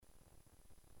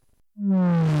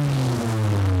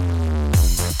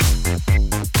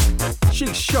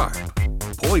sharp,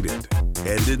 pointed,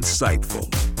 and insightful.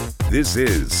 This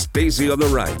is Stacy on the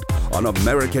Right on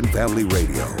American Family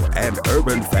Radio and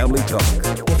Urban Family Talk.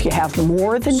 If you have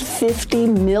more than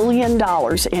 $50 million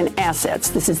in assets,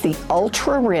 this is the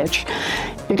ultra rich,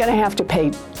 you're going to have to pay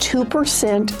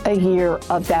 2% a year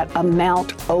of that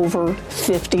amount over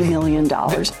 $50 million.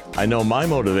 I know my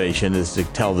motivation is to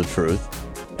tell the truth,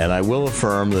 and I will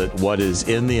affirm that what is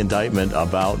in the indictment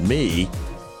about me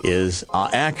is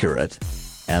accurate,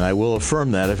 and I will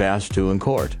affirm that if asked to in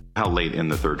court. How late in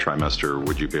the third trimester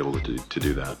would you be able to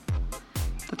do that?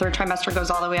 The third trimester goes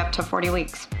all the way up to 40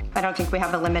 weeks. I don't think we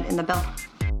have a limit in the bill.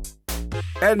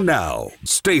 And now,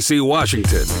 Stacy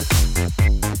Washington.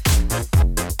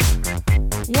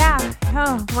 Yeah.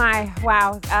 Oh, my.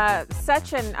 Wow.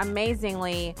 Such an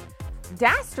amazingly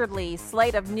dastardly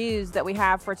slate of news that we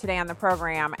have for today on the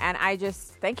program. And I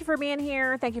just thank you for being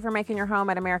here. Thank you for making your home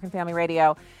at American Family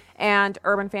Radio and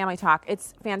Urban Family Talk.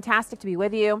 It's fantastic to be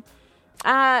with you.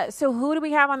 So who do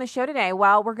we have on the show today?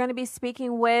 Well, we're going to be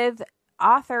speaking with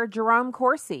author Jerome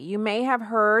Corsi. You may have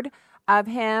heard of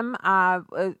him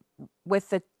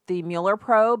with the Mueller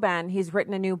probe, and he's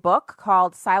written a new book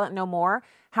called Silent No More: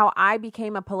 How I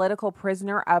Became a Political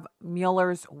Prisoner of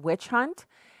Mueller's Witch Hunt.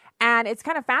 And it's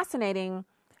kind of fascinating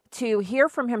to hear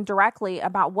from him directly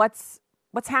about what's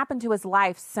happened to his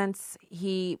life since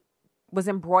he was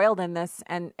embroiled in this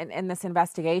and in this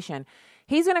investigation.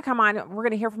 He's going to come on. We're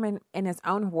going to hear from him in his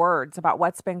own words about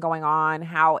what's been going on,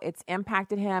 how it's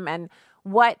impacted him, and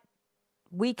what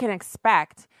we can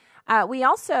expect. We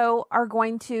also are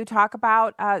going to talk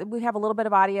about, we have a little bit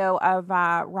of audio of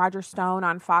Roger Stone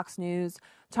on Fox News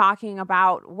talking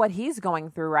about what he's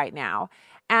going through right now.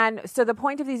 And so the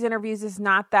point of these interviews is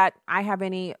not that I have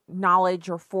any knowledge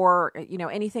or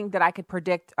anything that I could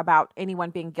predict about anyone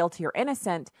being guilty or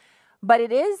innocent, but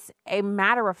it is a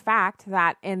matter of fact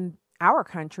that in our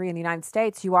country, in the United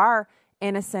States, you are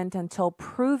innocent until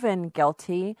proven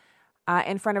guilty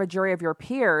in front of a jury of your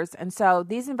peers. And so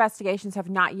these investigations have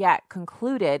not yet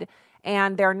concluded,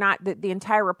 and they're not, the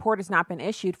entire report has not been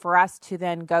issued for us to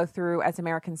then go through as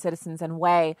American citizens and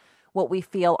weigh what we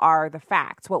feel are the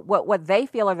facts, what they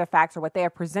feel are the facts, or what they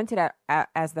have presented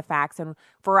as the facts, and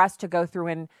for us to go through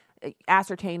and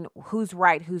ascertain who's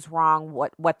right, who's wrong,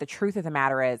 what the truth of the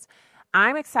matter is.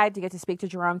 I'm excited to get to speak to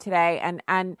Jerome today,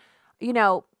 and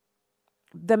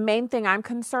the main thing I'm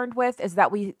concerned with is that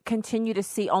we continue to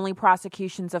see only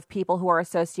prosecutions of people who are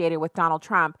associated with Donald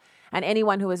Trump, and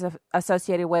anyone who is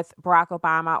associated with Barack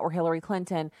Obama or Hillary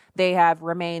Clinton, they have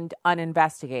remained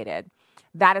uninvestigated.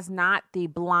 That is not the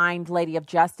blind lady of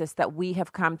justice that we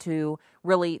have come to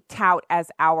really tout as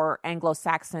our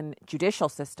Anglo-Saxon judicial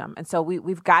system. And so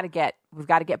we've got to get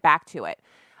back to it.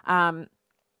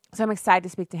 So I'm excited to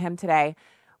speak to him today.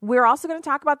 We're also going to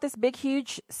talk about this big,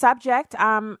 huge subject.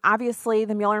 Obviously,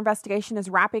 the Mueller investigation is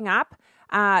wrapping up.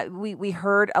 We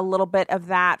heard a little bit of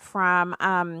that from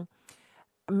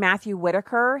Matthew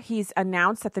Whitaker. He's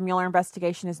announced that the Mueller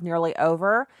investigation is nearly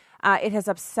over. It has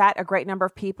upset a great number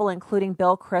of people, including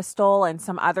Bill Kristol and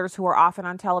some others who are often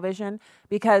on television,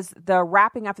 because the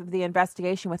wrapping up of the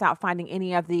investigation without finding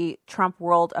any of the Trump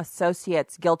world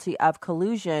associates guilty of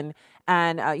collusion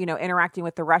and interacting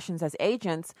with the Russians as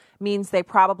agents means they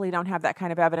probably don't have that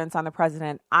kind of evidence on the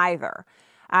president either.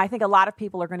 I think a lot of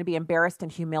people are going to be embarrassed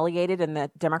and humiliated, and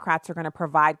the Democrats are going to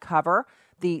provide cover.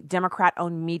 The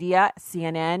Democrat-owned media,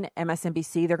 CNN,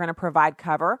 MSNBC, they're going to provide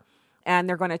cover. And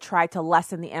they're going to try to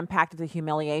lessen the impact of the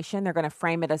humiliation. They're going to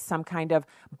frame it as some kind of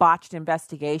botched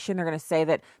investigation. They're going to say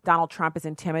that Donald Trump has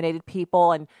intimidated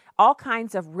people, and all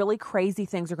kinds of really crazy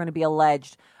things are going to be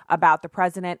alleged about the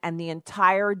president and the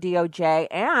entire DOJ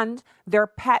and their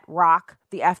pet rock,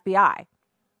 the FBI.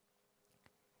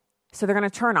 So they're going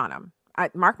to turn on them.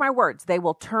 Mark my words, they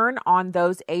will turn on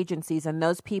those agencies and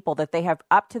those people that they have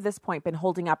up to this point been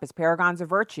holding up as paragons of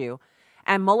virtue.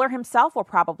 And Mueller himself will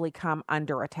probably come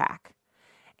under attack.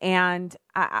 And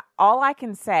all I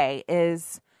can say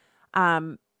is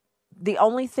the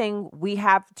only thing we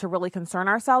have to really concern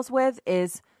ourselves with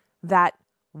is that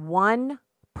one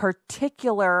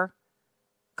particular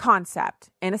concept,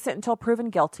 innocent until proven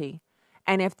guilty.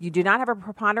 And if you do not have a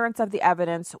preponderance of the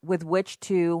evidence with which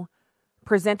to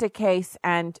present a case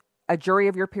and a jury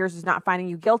of your peers is not finding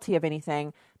you guilty of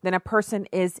anything, then a person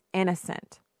is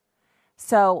innocent.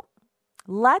 So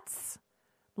let's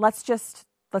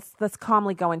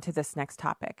calmly go into this next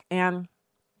topic. And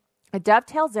it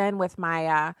dovetails in with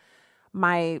my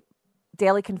my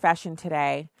daily confession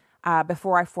today.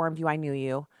 Before I formed you, I knew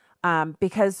you,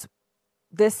 because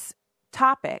this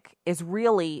topic is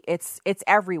really it's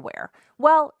everywhere.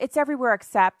 Well, it's everywhere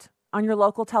except on your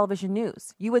local television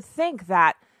news. You would think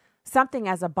that something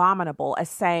as abominable as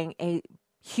saying a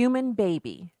human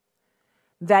baby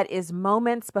that is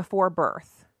moments before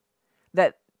birth,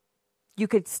 that you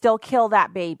could still kill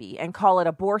that baby and call it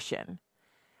abortion,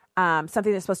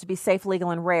 something that's supposed to be safe,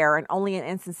 legal, and rare, and only in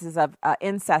instances of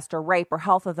incest or rape or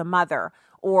health of the mother,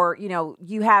 or,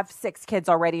 you have 6 kids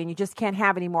already and you just can't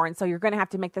have any more, and so you're going to have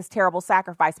to make this terrible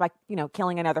sacrifice by,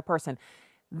 killing another person.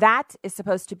 That is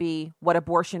supposed to be what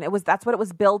abortion, that's what it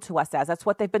was billed to us as. That's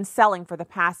what they've been selling for the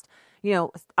past,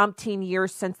 umpteen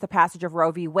years since the passage of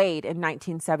Roe v. Wade in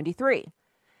 1973.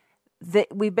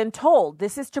 We've been told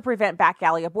this is to prevent back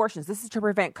alley abortions. This is to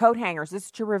prevent coat hangers. This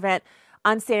is to prevent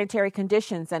unsanitary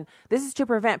conditions. And this is to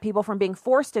prevent people from being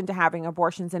forced into having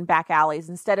abortions in back alleys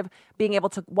instead of being able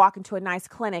to walk into a nice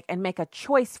clinic and make a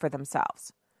choice for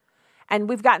themselves. And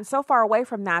we've gotten so far away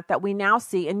from that we now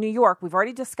see in New York, we've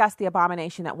already discussed the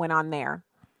abomination that went on there.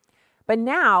 But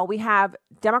now we have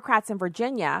Democrats in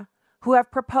Virginia who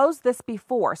have proposed this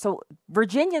before. So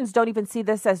Virginians don't even see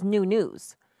this as new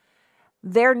news.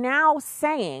 They're now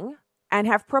saying and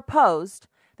have proposed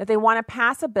that they want to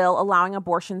pass a bill allowing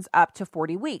abortions up to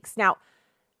 40 weeks. Now,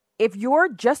 if you're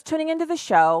just tuning into the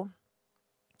show,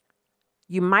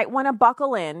 you might want to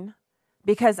buckle in,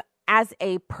 because as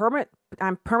a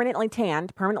permanently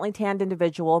tanned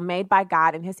individual made by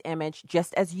God in his image,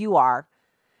 just as you are,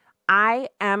 I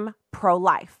am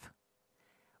pro-life,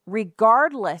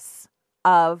 regardless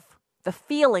of the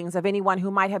feelings of anyone who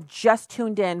might have just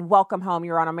tuned in. Welcome home.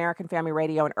 You're on American Family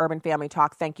Radio and Urban Family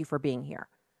Talk. Thank you for being here.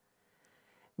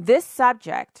 This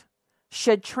subject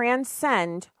should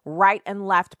transcend right and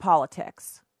left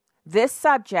politics. This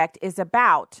subject is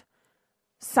about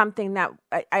something that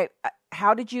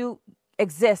how did you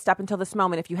exist up until this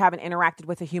moment if you haven't interacted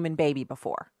with a human baby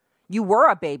before? You were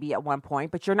a baby at one point,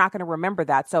 but you're not going to remember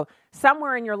that. So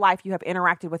somewhere in your life, you have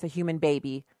interacted with a human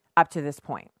baby up to this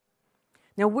point.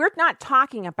 Now, we're not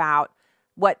talking about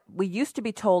what we used to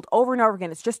be told over and over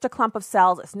again. It's just a clump of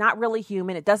cells. It's not really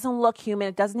human. It doesn't look human.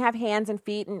 It doesn't have hands and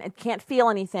feet, and it can't feel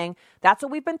anything. That's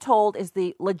what we've been told is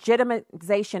the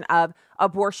legitimization of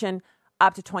abortion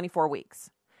up to 24 weeks.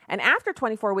 And after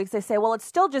 24 weeks, they say, well, it's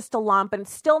still just a lump and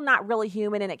it's still not really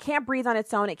human and it can't breathe on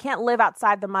its own. It can't live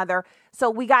outside the mother. So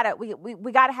we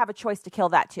gotta have a choice to kill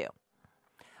that too.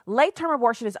 Late-term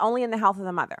abortion is only in the health of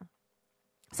the mother.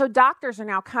 So doctors are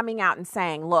now coming out and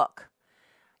saying, look,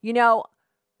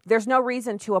 there's no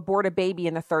reason to abort a baby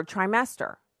in the 3rd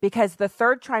trimester, because the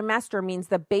 3rd trimester means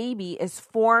the baby is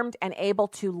formed and able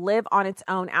to live on its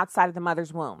own outside of the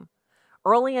mother's womb.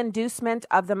 Early inducement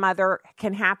of the mother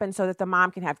can happen so that the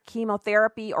mom can have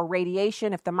chemotherapy or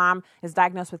radiation if the mom is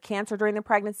diagnosed with cancer during the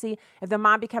pregnancy. If the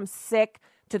mom becomes sick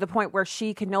to the point where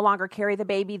she can no longer carry the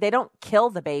baby, they don't kill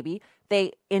the baby.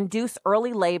 They induce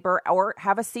early labor or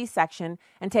have a C-section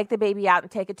and take the baby out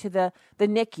and take it to the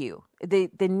NICU, the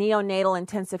neonatal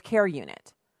intensive care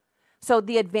unit. So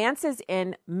the advances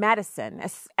in medicine,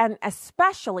 and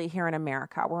especially here in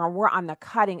America, where we're on the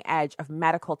cutting edge of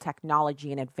medical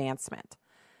technology and advancement,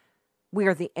 we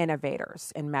are the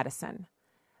innovators in medicine.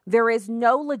 There is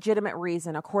no legitimate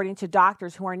reason, according to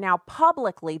doctors who are now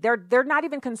publicly, they're not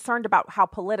even concerned about how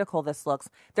political this looks.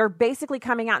 They're basically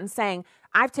coming out and saying,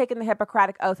 I've taken the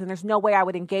Hippocratic Oath and there's no way I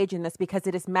would engage in this because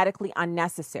it is medically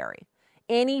unnecessary.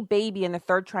 Any baby in the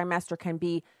 3rd trimester can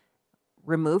be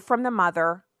removed from the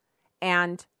mother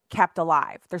and kept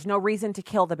alive. There's no reason to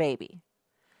kill the baby.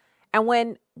 And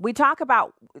when we talk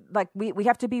about, we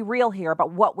have to be real here about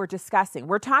what we're discussing.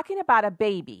 We're talking about a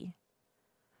baby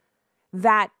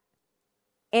that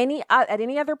at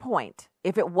any other point,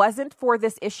 if it wasn't for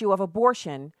this issue of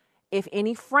abortion, if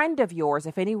any friend of yours,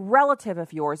 if any relative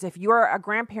of yours, if you're a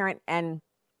grandparent and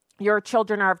your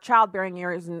children are of childbearing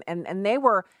years and they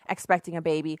were expecting a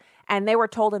baby and they were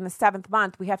told in the 7th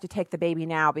month, we have to take the baby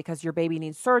now because your baby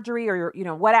needs surgery or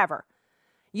whatever,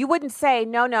 you wouldn't say,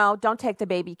 no, don't take the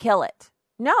baby, kill it.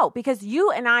 No, because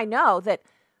you and I know that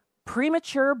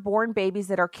premature born babies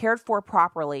that are cared for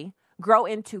properly grow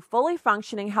into fully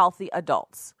functioning, healthy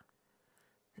adults.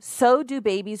 So do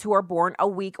babies who are born a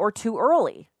week or too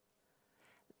early.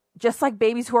 Just like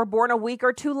babies who are born a week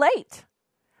or too late.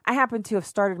 I happen to have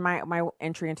started my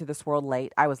entry into this world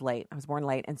late. I was late. I was born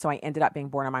late. And so I ended up being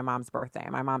born on my mom's birthday.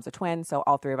 My mom's a twin, so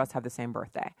all 3 of us have the same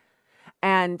birthday.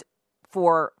 And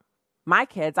for my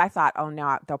kids, I thought, oh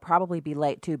no, they'll probably be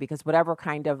late too, because whatever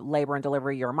kind of labor and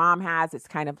delivery your mom has, it's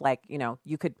kind of like,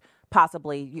 you could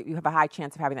possibly, you have a high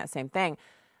chance of having that same thing.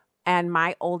 And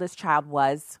my oldest child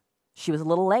she was a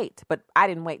little late, but I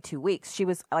didn't wait 2 weeks. She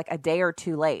was like a day or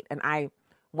 2 late. And I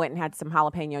went and had some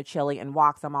jalapeno chili and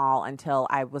walked them all until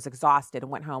I was exhausted and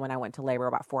went home, and I went to labor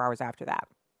about 4 hours after that.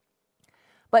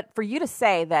 But for you to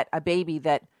say that a baby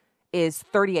that is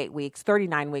 38 weeks,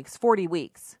 39 weeks, 40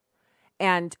 weeks.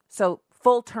 And so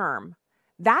full term,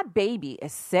 that baby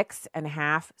is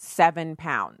 6.5, 7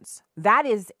 pounds. That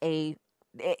is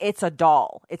it's a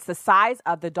doll. It's the size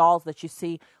of the dolls that you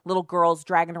see little girls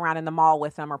dragging around in the mall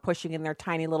with them or pushing in their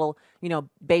tiny little,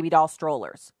 baby doll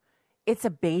strollers. It's a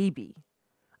baby,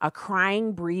 a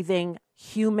crying, breathing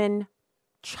human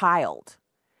child.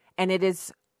 And it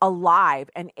is alive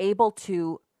and able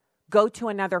to go to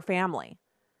another family.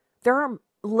 There are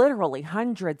literally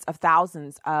hundreds of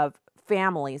thousands of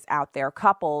families out there,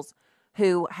 couples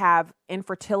who have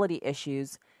infertility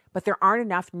issues, but there aren't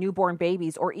enough newborn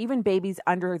babies or even babies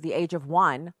under the age of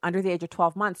 1, under the age of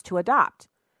 12 months to adopt.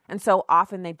 And so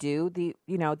often they do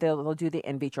they'll do the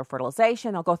in vitro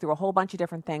fertilization. They'll go through a whole bunch of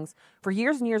different things for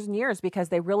years and years and years because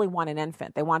they really want an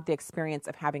infant. They want the experience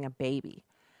of having a baby.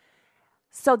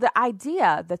 So the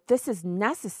idea that this is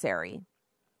necessary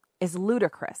is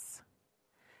ludicrous.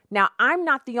 Now, I'm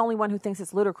not the only one who thinks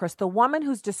it's ludicrous. The woman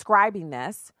who's describing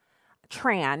this,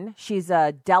 Tran, she's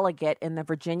a delegate in the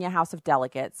Virginia House of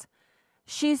Delegates.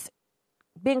 She's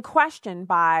being questioned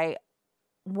by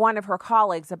one of her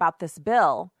colleagues about this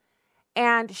bill,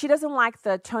 and she doesn't like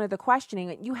the tone of the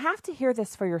questioning. You have to hear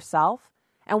this for yourself.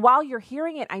 And while you're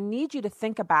hearing it, I need you to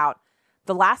think about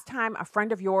the last time a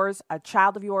friend of yours, a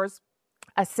child of yours,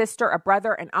 a sister, a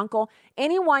brother, an uncle,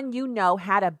 anyone you know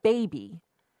had a baby,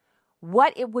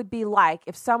 what it would be like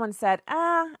if someone said,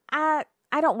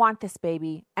 I don't want this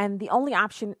baby, and the only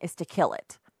option is to kill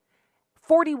it.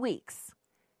 40 weeks.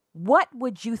 What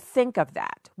would you think of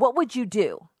that? What would you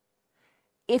do?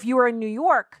 If you were in New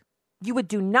York, you would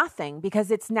do nothing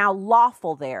because it's now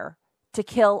lawful there to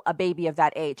kill a baby of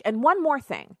that age. And one more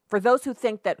thing, for those who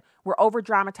think that we're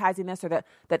over-dramatizing this or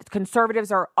that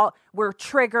conservatives we're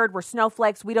triggered, we're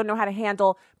snowflakes, we don't know how to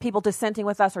handle people dissenting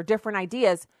with us or different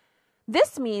ideas.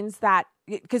 This means that,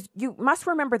 because you must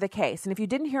remember the case, and if you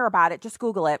didn't hear about it, just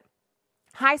Google it.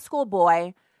 High school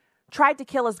boy tried to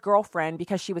kill his girlfriend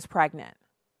because she was pregnant.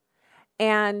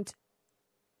 And,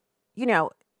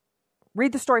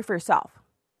 read the story for yourself.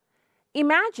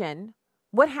 Imagine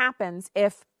what happens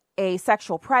if a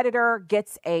sexual predator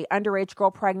gets an underage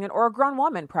girl pregnant or a grown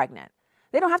woman pregnant.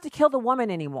 They don't have to kill the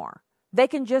woman anymore. They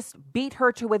can just beat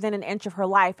her to within an inch of her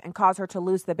life and cause her to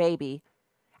lose the baby.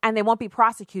 And they won't be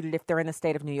prosecuted if they're in the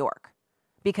state of New York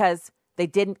because they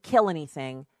didn't kill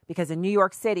anything. Because in New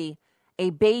York City,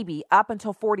 a baby up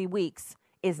until 40 weeks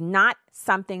is not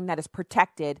something that is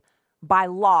protected by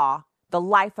law. The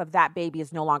life of that baby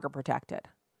is no longer protected.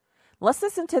 Let's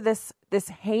listen to this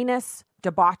heinous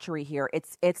debauchery here.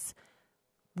 It's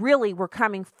really, we're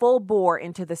coming full bore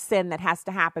into the sin that has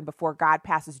to happen before God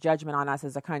passes judgment on us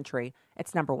as a country.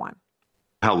 It's number one.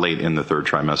 How late in the third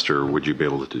trimester would you be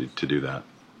able to do that?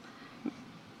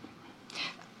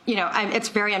 It's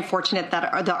very unfortunate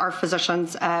that our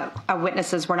physicians,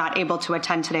 witnesses, were not able to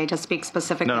attend today to speak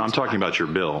specifically. No, I'm talking about your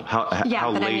bill.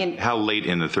 How late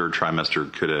in the third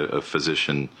trimester could a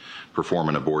physician perform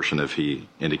an abortion if he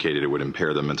indicated it would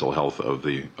impair the mental health of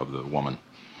the woman?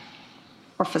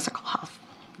 Or physical health.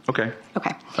 Okay.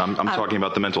 Okay. I'm talking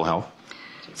about the mental health.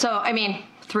 So,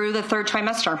 through the third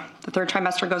trimester. The third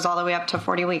trimester goes all the way up to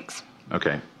 40 weeks.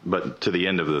 Okay. But to the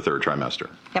end of the third trimester.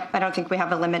 Yep. I don't think we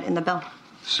have a limit in the bill.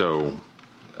 So,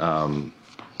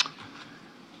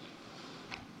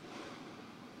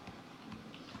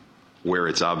 where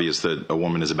it's obvious that a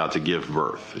woman is about to give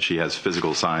birth, she has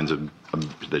physical signs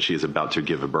that she is about to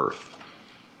give a birth,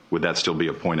 would that still be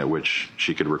a point at which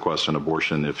she could request an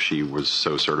abortion if she was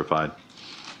so certified?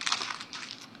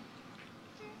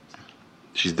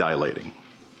 She's dilating.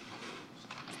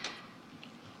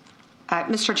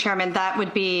 Mr. Chairman, that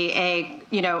would be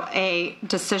a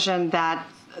decision that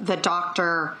the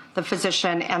doctor, the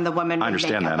physician, and the woman would make. I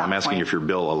understand that. I'm asking if your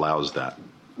bill allows that.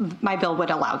 My bill would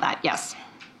allow that, yes.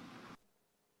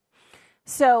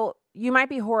 So you might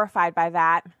be horrified by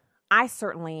that. I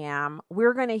certainly am.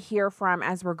 We're going to hear from,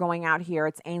 as we're going out here,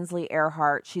 it's Ainsley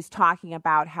Earhart. She's talking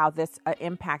about how this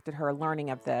impacted her learning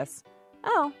of this.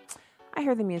 Oh, I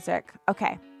hear the music.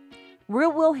 Okay.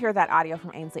 We'll hear that audio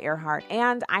from Ainsley Earhart.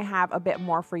 And I have a bit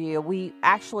more for you. We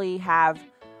actually have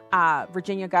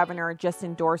Virginia governor just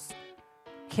endorsed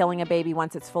killing a baby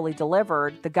once it's fully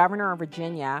delivered. The governor of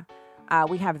Virginia,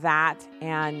 we have that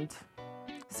and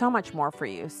so much more for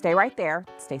you. Stay right there.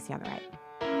 Stacey on the Right.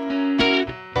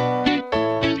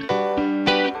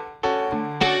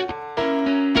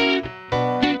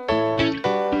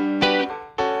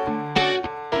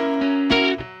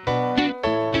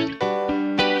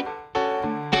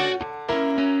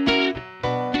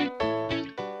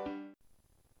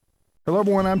 Hello,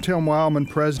 everyone. I'm Tim Wildman,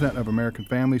 president of American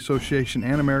Family Association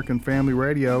and American Family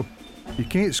Radio. You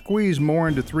can't squeeze more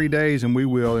into 3 days, and we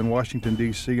will in Washington,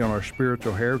 D.C. on our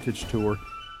Spiritual Heritage Tour.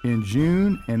 In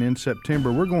June and in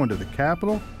September, we're going to the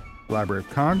Capitol, Library of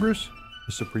Congress,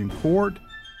 the Supreme Court,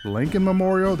 the Lincoln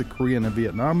Memorial, the Korean and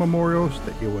Vietnam Memorials,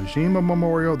 the Iwo Jima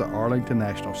Memorial, the Arlington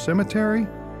National Cemetery,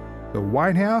 the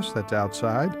White House, that's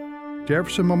outside,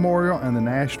 Jefferson Memorial, and the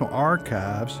National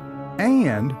Archives.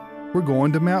 And we're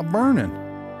going to Mount Vernon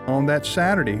on that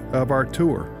Saturday of our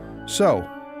tour. So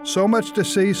much to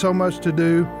see, so much to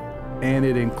do, and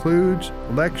it includes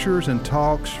lectures and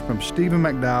talks from Stephen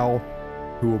McDowell,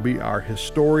 who will be our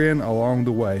historian along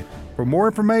the way. For more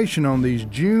information on these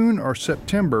June or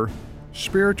September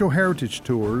Spiritual Heritage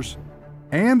Tours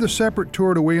and the separate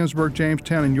tour to Williamsburg,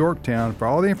 Jamestown, and Yorktown, for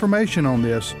all the information on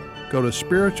this, go to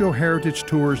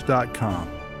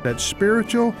spiritualheritagetours.com. That's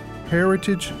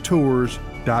spiritualheritagetours.com.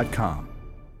 Hi,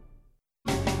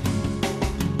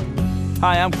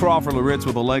 I'm Crawford Loritz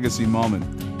with a Legacy Moment.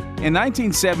 In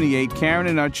 1978, Karen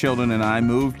and our children and I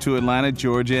moved to Atlanta,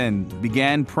 Georgia, and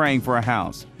began praying for a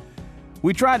house.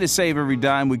 We tried to save every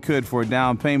dime we could for a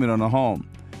down payment on a home.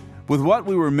 With what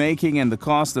we were making and the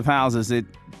cost of houses, it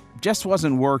just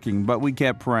wasn't working, but we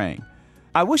kept praying.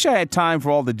 I wish I had time for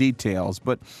all the details,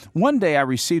 but one day I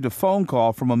received a phone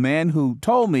call from a man who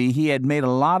told me he had made a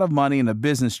lot of money in a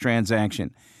business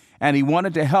transaction, and he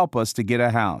wanted to help us to get a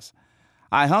house.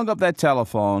 I hung up that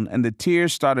telephone, and the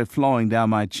tears started flowing down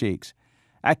my cheeks.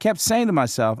 I kept saying to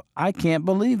myself, I can't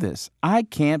believe this. I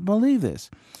can't believe this.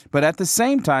 But at the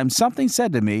same time, something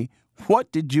said to me,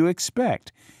 what did you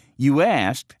expect? You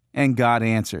asked, and God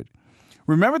answered.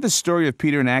 Remember the story of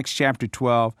Peter in Acts chapter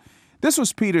 12? This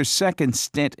was Peter's second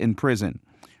stint in prison.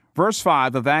 Verse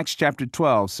 5 of Acts chapter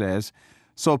 12 says,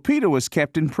 So Peter was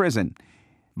kept in prison,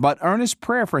 but earnest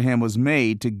prayer for him was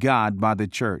made to God by the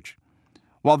church.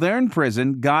 While they're in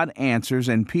prison, God answers,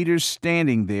 and Peter's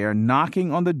standing there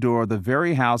knocking on the door of the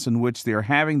very house in which they're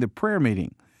having the prayer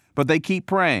meeting. But they keep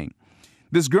praying.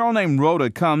 This girl named Rhoda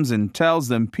comes and tells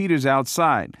them Peter's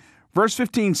outside. Verse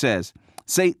 15 says,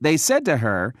 They said to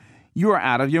her, You are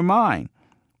out of your mind.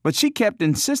 But she kept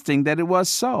insisting that it was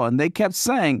so, and they kept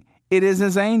saying, It is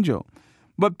his angel.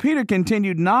 But Peter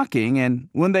continued knocking, and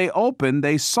when they opened,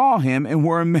 they saw him and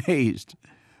were amazed.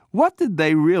 What did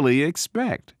they really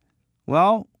expect?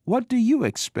 Well, what do you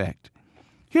expect?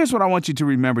 Here's what I want you to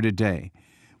remember today.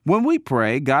 When we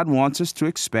pray, God wants us to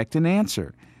expect an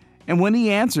answer. And when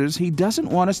he answers, he doesn't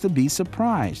want us to be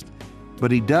surprised, but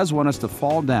he does want us to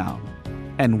fall down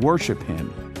and worship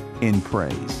him in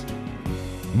praise.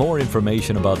 More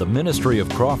information about the ministry of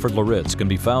Crawford Loritz can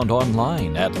be found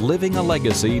online at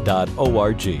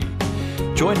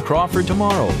livingalegacy.org. Join Crawford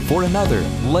tomorrow for another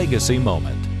Legacy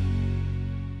Moment.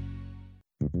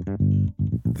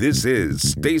 This is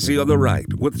Stacy on the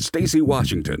Right with Stacy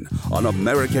Washington on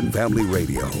American Family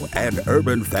Radio and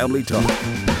Urban Family Talk.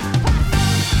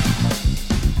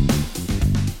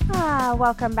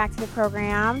 Welcome back to the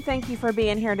program. Thank you for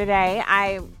being here today.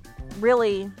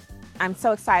 I'm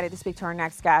so excited to speak to our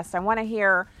next guest. I want to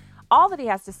hear all that he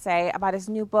has to say about his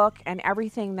new book and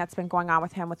everything that's been going on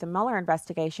with him with the Mueller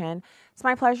investigation. It's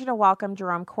my pleasure to welcome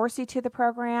Jerome Corsi to the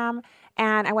program.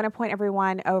 And I want to point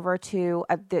everyone over to,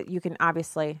 you can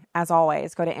obviously, as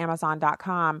always, go to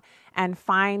Amazon.com and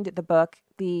find the book.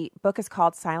 The book is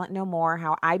called Silent No More,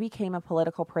 How I Became a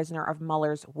Political Prisoner of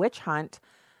Mueller's Witch Hunt.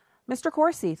 Mr.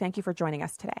 Corsi, thank you for joining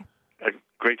us today.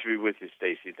 Great to be with you,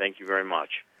 Stacy. Thank you very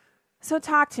much. So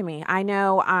talk to me. I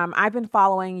know I've been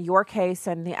following your case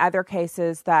and the other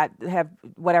cases that have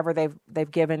whatever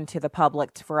they've given to the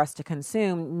public for us to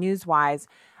consume news-wise.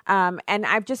 And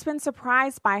I've just been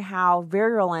surprised by how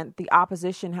virulent the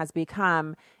opposition has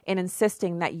become in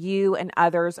insisting that you and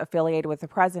others affiliated with the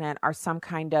president are some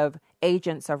kind of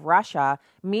agents of Russia.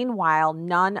 Meanwhile,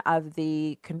 none of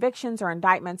the convictions or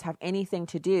indictments have anything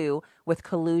to do with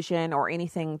collusion or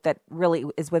anything that really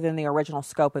is within the original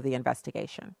scope of the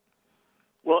investigation.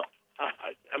 Well,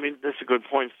 I mean, that's a good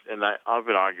point, and I've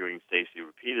been arguing, Stacey,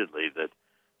 repeatedly that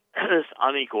this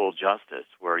unequal justice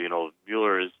where,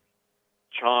 Mueller is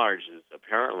charged is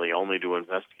apparently only to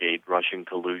investigate Russian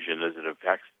collusion as it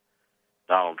affects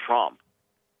Donald Trump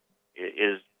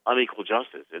is unequal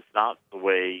justice. It's not the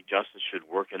way justice should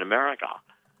work in America.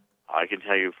 I can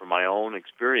tell you from my own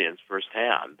experience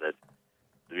firsthand that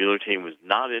the Mueller team was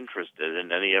not interested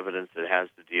in any evidence that has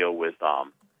to deal with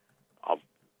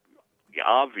the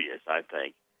obvious, I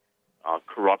think,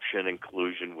 corruption and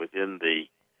collusion within the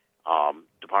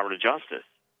Department of Justice,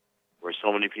 where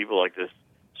so many people like this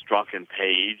Strzok and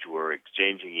Page were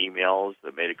exchanging emails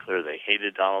that made it clear they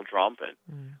hated Donald Trump and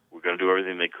were were going to do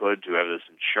everything they could to have this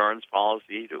insurance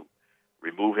policy to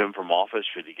remove him from office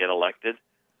should he get elected.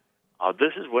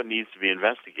 This is what needs to be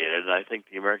investigated, and I think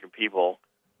the American people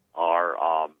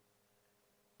are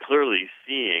clearly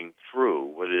seeing through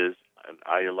what is, and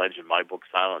I allege in my book,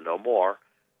 Silent No More,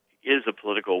 is a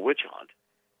political witch hunt.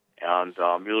 And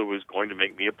Mueller was going to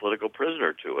make me a political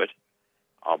prisoner to it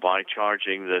by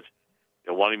charging that,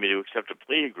 wanting me to accept a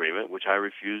plea agreement, which I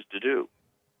refused to do.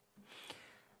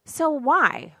 So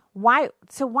why?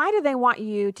 So why do they want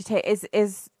you to take?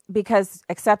 Is because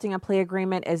accepting a plea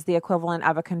agreement is the equivalent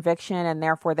of a conviction, and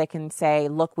therefore they can say,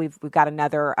 "Look, we've got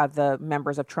another of the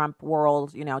members of Trump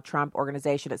world, Trump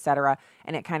organization, et cetera,"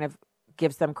 and it kind of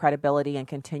gives them credibility in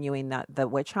continuing the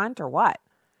witch hunt, or what?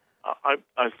 I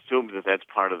assume that that's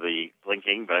part of the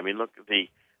blinking, but I mean, look,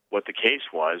 what the case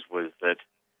was that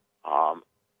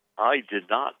I did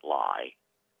not lie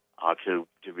to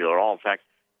Mueller at all. In fact,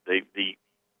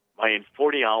 my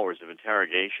 40 hours of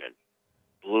interrogation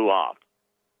blew up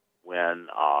when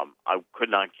I could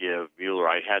not give Mueller.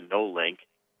 I had no link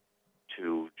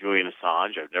to Julian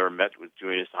Assange. I've never met with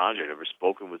Julian Assange. I've never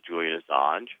spoken with Julian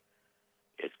Assange.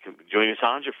 Julian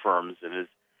Assange affirms in his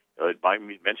by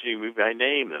mentioning me by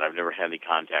name that I've never had any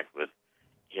contact with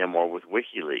him or with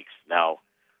WikiLeaks. Now,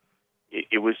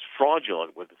 it was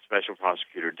fraudulent what the special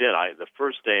prosecutor did. The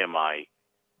first day of my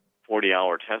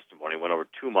 40-hour testimony went over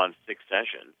 2 months, 6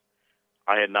 sessions.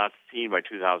 I had not seen my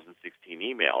 2016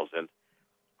 emails, and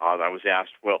I was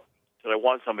asked, well, did I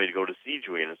want somebody to go to see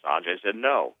Julian Assange? I said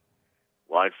no.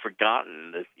 Well, I'd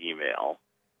forgotten this email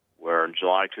where in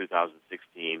July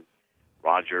 2016,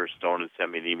 Roger Stone had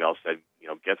sent me an email, said,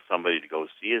 get somebody to go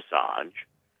see Assange.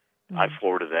 Mm-hmm. I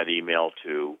forwarded that email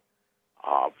to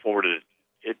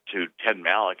Ted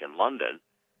Malloch in London,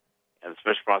 and the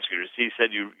special prosecutor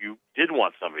said you did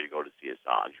want somebody to go to see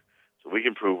Assange. So we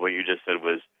can prove what you just said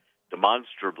was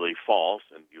demonstrably false,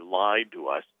 and you lied to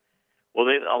us. Well,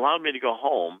 they allowed me to go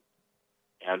home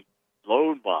and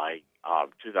load my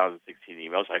 2016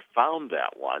 emails. I found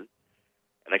that one,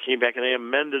 and I came back and they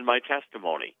amended my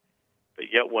testimony. But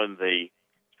yet when the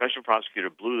special prosecutor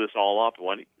blew this all up,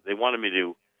 they wanted me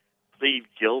to plead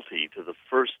guilty to the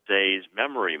first day's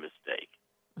memory mistake,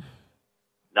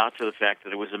 not to the fact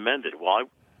that it was amended. Well,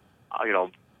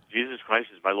 Jesus Christ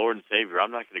is my Lord and Savior.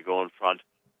 I'm not going to go in front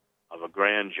of a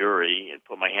grand jury and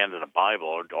put my hand in a Bible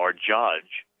or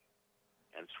judge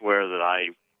and swear that I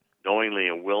knowingly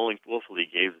and willfully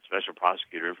gave the special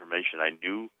prosecutor information I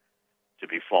knew to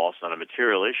be false on a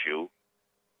material issue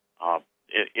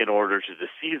in order to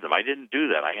deceive them. I didn't do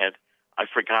that. I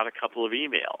forgot a couple of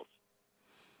emails.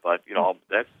 But,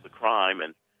 that's the crime,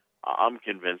 and I'm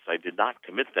convinced I did not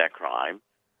commit that crime,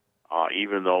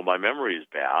 even though my memory is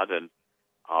bad. And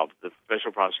the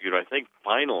special prosecutor, I think,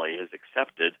 finally has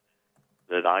accepted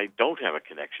that I don't have a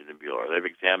connection to Mueller. They've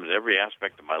examined every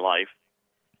aspect of my life,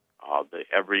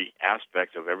 every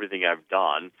aspect of everything I've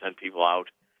done, sent people out,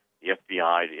 the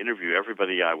FBI, to interview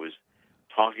everybody I was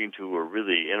talking to or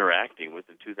really interacting with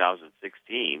in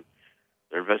 2016.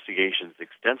 Their investigation's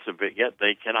extensive, but yet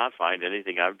they cannot find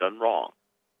anything I've done wrong.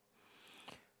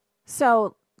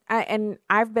 So, and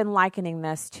I've been likening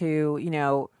this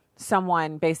to,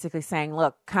 someone basically saying,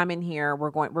 look, come in here. We're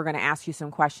going to ask you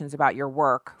some questions about your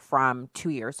work from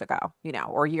 2 years ago,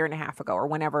 or a year and a half ago, or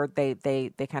whenever they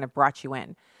kind of brought you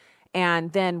in.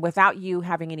 And then without you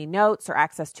having any notes or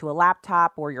access to a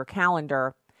laptop or your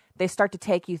calendar, they start to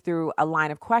take you through a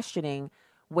line of questioning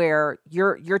where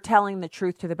you're telling the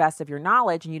truth to the best of your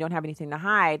knowledge and you don't have anything to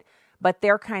hide, but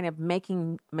they're kind of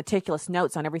making meticulous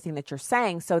notes on everything that you're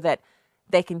saying so that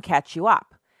they can catch you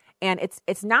up. And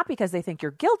it's not because they think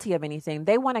you're guilty of anything.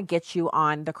 They want to get you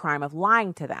on the crime of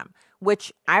lying to them,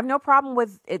 which I have no problem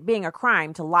with it being a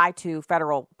crime to lie to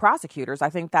federal prosecutors.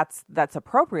 I think that's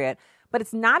appropriate, but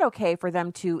it's not okay for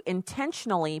them to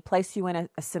intentionally place you in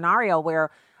a scenario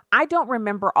where I don't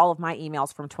remember all of my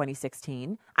emails from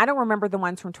 2016. I don't remember the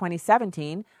ones from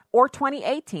 2017 or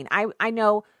 2018. I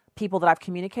know people that I've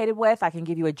communicated with. I can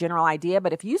give you a general idea,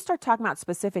 but if you start talking about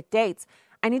specific dates,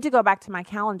 I need to go back to my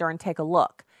calendar and take a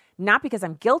look. Not because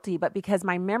I'm guilty, but because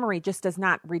my memory just does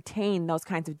not retain those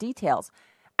kinds of details.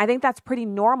 I think that's pretty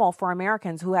normal for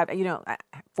Americans who have,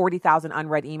 40,000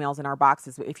 unread emails in our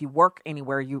boxes. If you work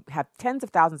anywhere, you have tens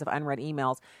of thousands of unread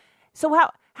emails. So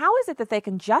how is it that they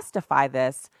can justify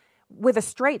this with a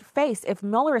straight face if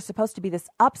Mueller is supposed to be this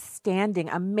upstanding,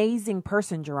 amazing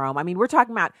person, Jerome? I mean, we're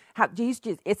talking about how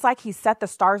it's like he set the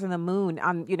stars and the moon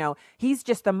on, he's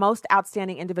just the most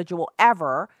outstanding individual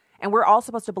ever. And we're all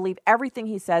supposed to believe everything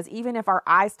he says, even if our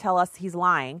eyes tell us he's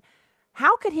lying.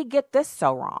 How could he get this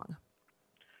so wrong?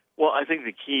 Well, I think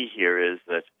the key here is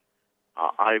that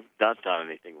I've not done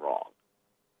anything wrong.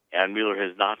 And Mueller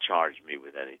has not charged me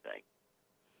with anything.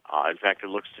 In fact, it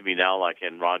looks to me now like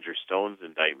in Roger Stone's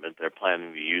indictment, they're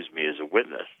planning to use me as a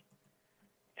witness.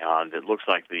 And it looks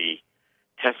like the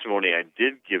testimony I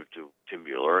did give to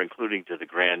Mueller, including to the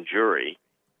grand jury,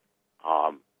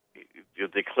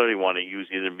 they clearly want to use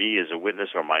either me as a witness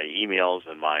or my emails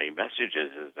and my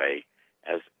messages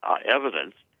as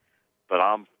evidence. But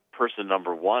I'm person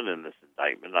number one in this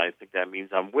indictment. I think that means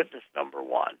I'm witness number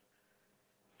one.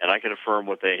 And I can affirm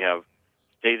what they have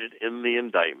stated in the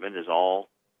indictment is all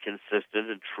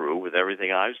consistent and true with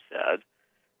everything I've said,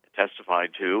 testified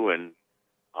to, and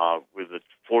with the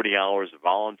 40 hours of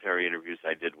voluntary interviews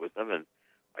I did with them, and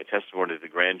my testimony to the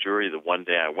grand jury the one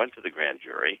day I went to the grand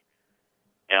jury.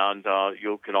 And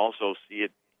you can also see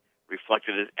it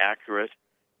reflected as accurate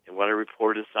in what I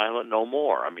report as Silent No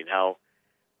More. I mean, how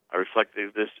I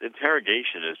reflected this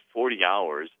interrogation is 40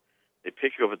 hours. They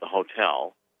pick you up at the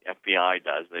hotel, FBI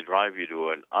does. They drive you to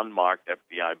an unmarked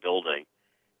FBI building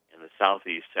in the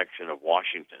southeast section of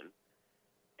Washington.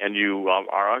 And you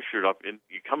are ushered up.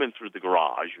 You come in through the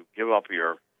garage. You give up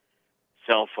your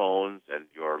cell phones and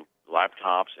your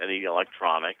laptops, any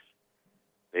electronics.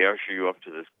 They usher you up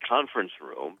to this conference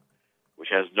room, which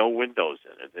has no windows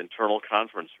in it, internal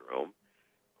conference room.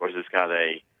 Of course, it's got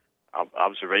a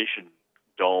observation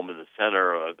dome in the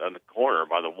center, on the corner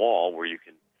by the wall, where you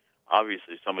can,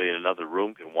 obviously somebody in another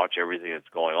room can watch everything that's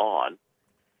going on.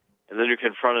 And then you're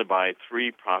confronted by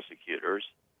 3 prosecutors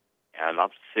and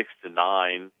up to 6 to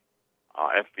 9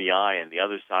 FBI on the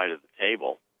other side of the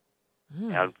table.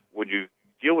 And when you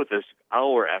deal with this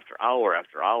hour after hour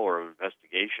after hour of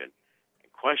investigation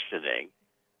and questioning,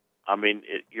 I mean,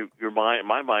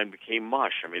 my mind became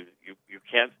mush. I mean, you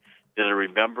can't. Did I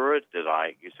remember it?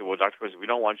 You said, well, Dr. Quincy, we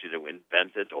don't want you to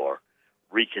invent it or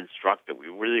reconstruct it. We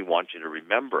really want you to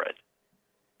remember it.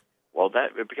 Well,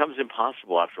 it becomes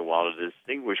impossible after a while to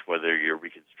distinguish whether you're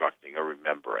reconstructing or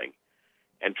remembering.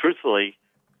 And truthfully,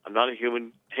 I'm not a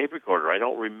human tape recorder. I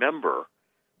don't remember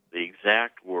the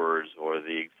exact words or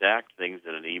the exact things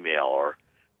in an email or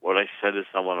what I said to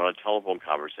someone on a telephone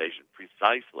conversation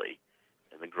precisely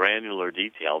in the granular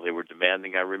detail they were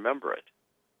demanding I remember it.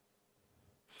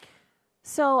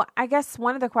 So I guess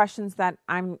one of the questions that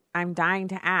I'm dying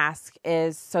to ask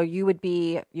is, so you would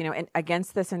be,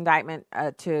 against this indictment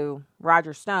to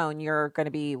Roger Stone, you're going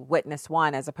to be witness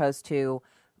one as opposed to,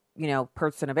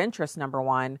 person of interest number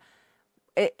one.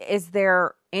 Is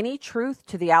there any truth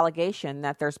to the allegation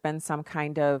that there's been some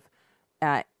kind of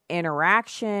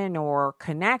interaction or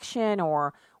connection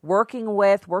or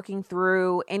working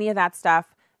through any of that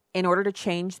stuff in order to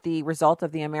change the result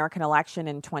of the American election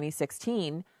in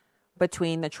 2016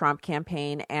 between the Trump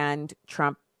campaign and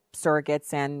Trump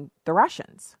surrogates and the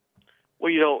Russians?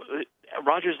 Well,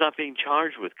 Roger's not being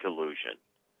charged with collusion.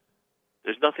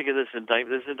 There's nothing in this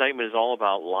indictment. This indictment is all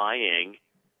about lying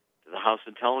to the House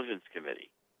Intelligence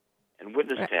Committee and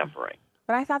witness tampering.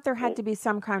 But I thought there had to be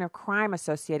some kind of crime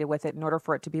associated with it in order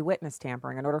for it to be witness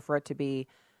tampering, in order for it to be,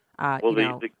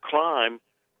 the crime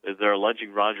that they're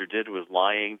alleging Roger did was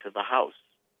lying to the House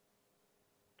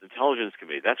Intelligence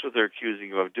Committee. That's what they're accusing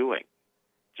him of doing.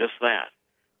 Just that.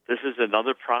 This is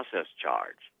another process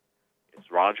charge.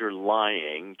 It's Roger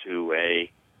lying to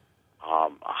a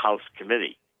House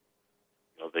committee.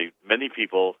 Many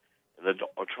people in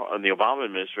the Obama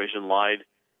administration lied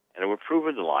and were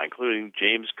proven to lie, including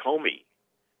James Comey,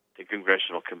 to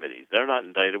congressional committees. They're not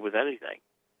indicted with anything.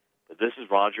 But this is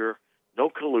Roger. No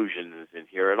collusion is in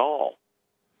here at all.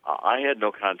 I had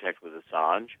no contact with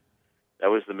Assange. That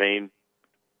was the main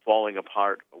falling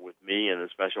apart with me and the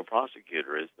special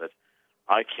prosecutor, is that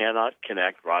I cannot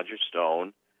connect Roger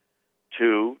Stone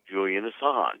to Julian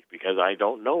Assange because I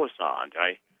don't know Assange.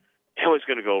 I was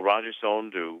going to go Roger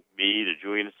Stone to me, to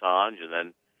Julian Assange, and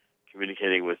then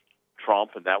communicating with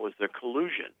Trump, and that was their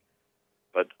collusion.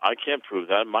 But I can't prove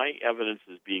that. My evidence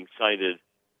is being cited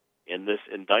in this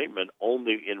indictment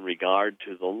only in regard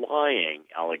to the lying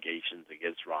allegations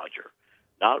against Roger,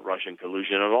 not Russian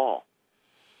collusion at all.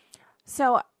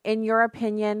 So, in your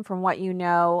opinion, from what you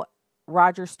know,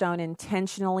 Roger Stone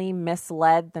intentionally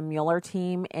misled the Mueller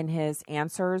team in his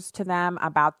answers to them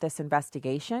about this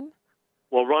investigation?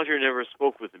 Well, Roger never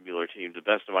spoke with the Mueller team, to the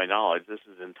best of my knowledge. This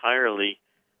is entirely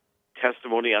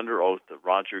testimony under oath that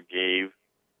Roger gave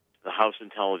to the House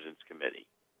Intelligence Committee.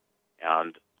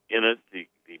 And in it,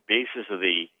 the basis of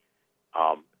the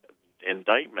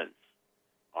indictments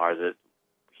are that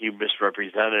he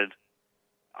misrepresented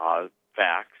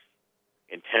facts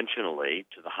intentionally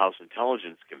to the House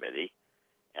Intelligence Committee,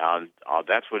 and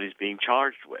that's what he's being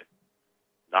charged with.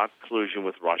 Not collusion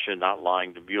with Russia, not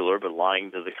lying to Mueller, but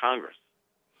lying to the Congress.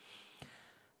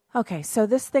 Okay, so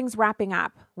this thing's wrapping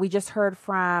up. We just heard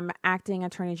from Acting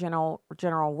Attorney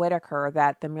General Whitaker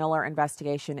that the Mueller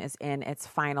investigation is in its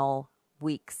final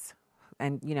weeks.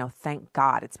 And, thank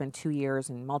God, it's been 2 years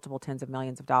and multiple tens of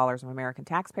millions of dollars of American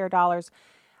taxpayer dollars.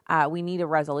 We need a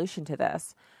resolution to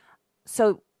this.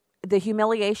 So the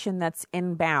humiliation that's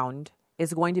inbound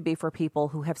is going to be for people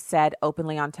who have said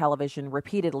openly on television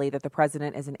repeatedly that the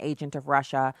president is an agent of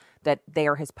Russia, that they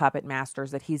are his puppet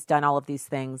masters, that he's done all of these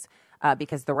things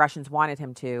because the Russians wanted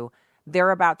him to.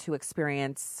 They're about to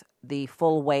experience the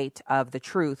full weight of the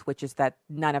truth, which is that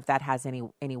none of that has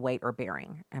any weight or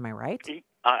bearing. Am I right?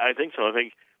 I think so. I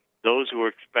think those who are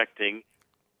expecting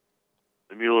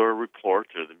the Mueller report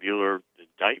or the Mueller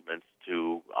indictments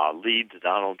to lead to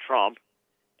Donald Trump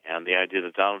and the idea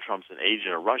that Donald Trump's an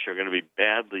agent of Russia are going to be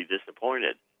badly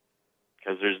disappointed,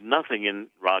 because there's nothing in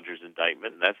Rogers'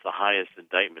 indictment, and that's the highest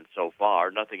indictment so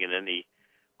far, nothing in any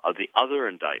of the other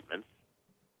indictments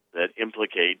that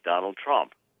implicate Donald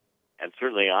Trump. And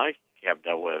certainly I have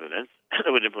no evidence that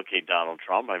would implicate Donald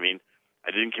Trump. I mean,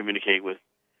 I didn't communicate with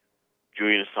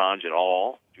Julian Assange at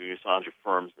all. Julian Assange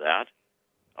affirms that.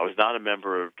 I was not a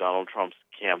member of Donald Trump's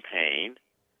campaign.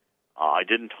 I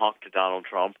didn't talk to Donald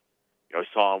Trump. I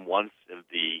saw him once at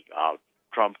the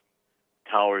Trump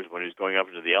Towers when he was going up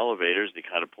into the elevators. He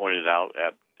kind of pointed out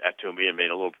to me and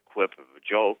made a little quip of a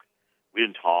joke. We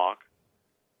didn't talk.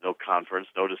 No conference,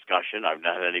 no discussion. I've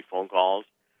not had any phone calls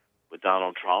with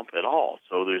Donald Trump at all.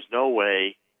 So there's no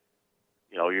way,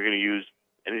 you're going to use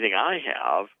anything I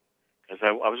have, because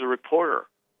I was a reporter.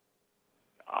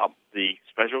 The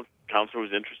special counsel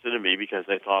was interested in me because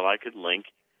they thought I could link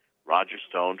Roger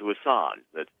Stone to Assange.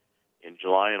 That in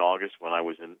July and August, when I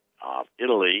was in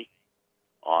Italy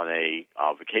on a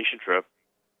vacation trip,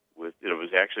 it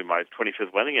was actually my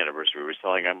 25th wedding anniversary. We were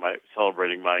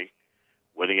celebrating my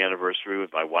wedding anniversary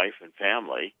with my wife and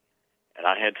family, and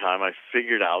I had time. I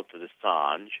figured out that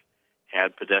Assange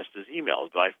had Podesta's emails,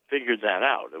 but I figured that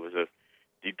out. It was a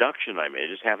deduction I made.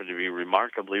 It just happened to be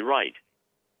remarkably right.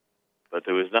 But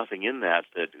there was nothing in that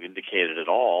indicated at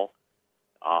all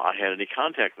I had any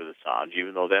contact with Assange,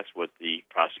 even though that's what the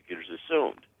prosecutors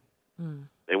assumed. Mm.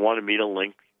 They wanted me to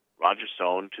link Roger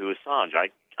Stone to Assange.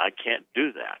 I can't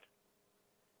do that.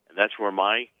 And that's where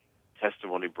my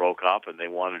testimony broke up, and they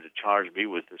wanted to charge me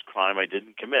with this crime I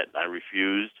didn't commit. And I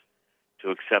refused to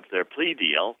accept their plea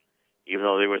deal, even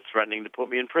though they were threatening to put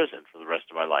me in prison for the rest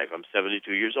of my life. I'm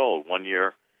 72 years old. 1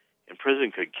 year in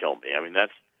prison could kill me. I mean,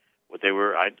 that's what they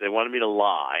were. They wanted me to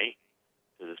lie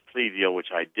to this plea deal,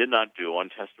 which I did not do. On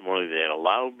testimony, they had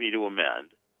allowed me to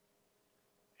amend,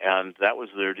 and that was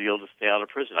their deal to stay out of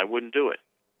prison. I wouldn't do it.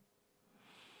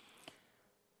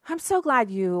 I'm so glad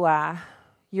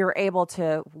you're able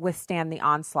to withstand the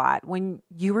onslaught. When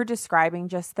you were describing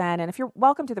just then, and if you're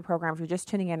welcome to the program, if you're just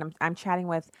tuning in, I'm chatting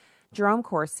with Jerome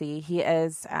Corsi. He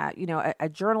is, a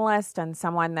journalist and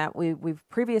someone that we've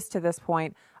previous to this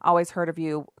point always heard of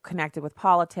you connected with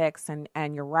politics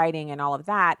and your writing and all of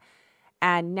that.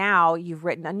 And now you've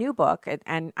written a new book,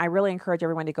 and I really encourage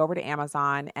everyone to go over to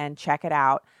Amazon and check it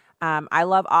out. I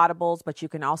love Audibles, but you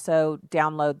can also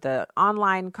download the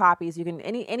online copies. You can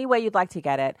any way you'd like to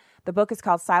get it. The book is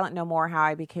called Silent No More: How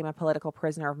I Became a Political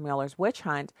Prisoner of Mueller's Witch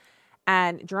Hunt.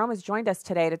 And Jerome has joined us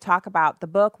today to talk about the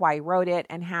book, why he wrote it,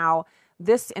 and how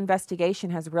this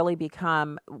investigation has really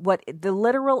become what the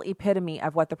literal epitome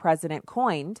of what the president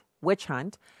coined, witch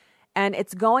hunt. And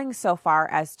it's going so far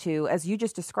as to, as you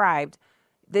just described,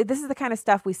 this is the kind of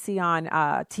stuff we see on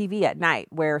TV at night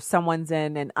where someone's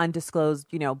in an undisclosed,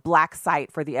 black site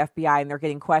for the FBI and they're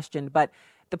getting questioned. But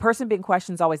the person being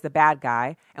questioned is always the bad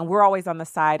guy. And we're always on the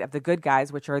side of the good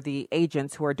guys, which are the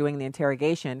agents who are doing the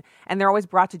interrogation. And they're always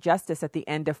brought to justice at the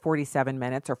end of 47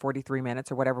 minutes or 43 minutes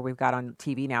or whatever we've got on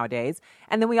TV nowadays.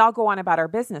 And then we all go on about our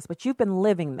business. But you've been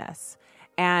living this.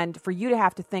 And for you to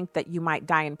have to think that you might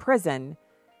die in prison,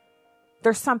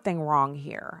 there's something wrong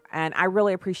here. And I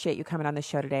really appreciate you coming on the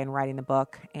show today and writing the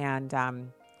book. And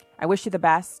I wish you the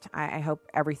best. I hope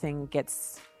everything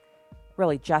gets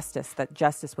really justice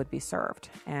would be served.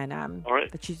 And all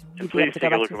right. That please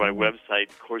take a look at my website,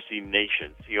 Corsi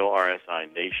Nation,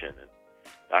 CORSI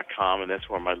Nation.com, and that's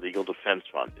where my legal defense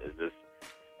fund is.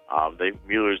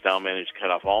 Mueller's now managed to cut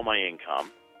off all my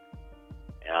income.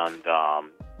 And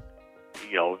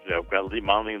I've got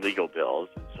mounting legal bills,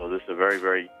 and so this is a very,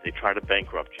 very, they try to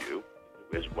bankrupt you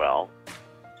as well.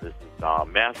 This is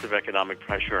massive economic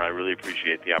pressure, and I really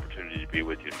appreciate the opportunity to be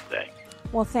with you today.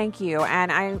 Well, thank you,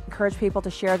 and I encourage people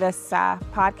to share this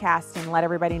podcast and let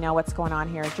everybody know what's going on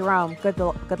here. Jerome,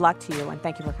 good luck to you, and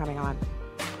thank you for coming on.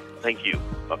 Thank you.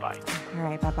 Bye-bye. All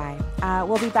right, bye-bye.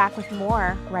 We'll be back with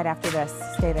more right after this.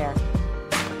 Stay there.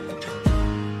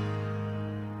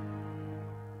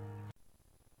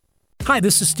 Hi,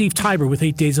 this is Steve Tiber with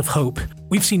 8 Days of Hope.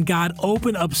 We've seen God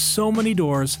open up so many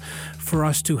doors for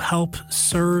us to help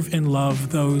serve and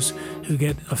love those who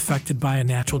get affected by a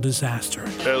natural disaster.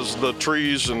 As the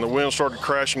trees and the wind started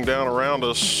crashing down around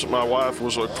us, my wife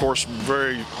was, of course,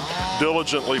 very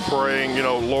diligently praying,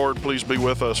 Lord, please be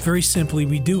with us. Very simply,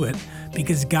 we do it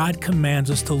because God commands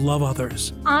us to love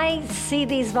others. I see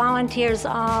these volunteers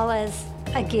all as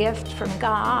a gift from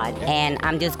God. And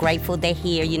I'm just grateful they're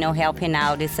here, helping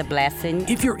out. It's a blessing.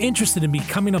 If you're interested in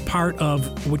becoming a part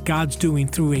of what God's doing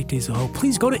through 8 Days of Hope,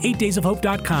 please go to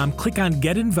 8daysofhope.com, click on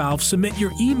Get Involved, submit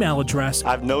your email address.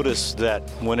 I've noticed that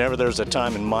whenever there's a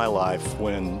time in my life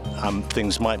when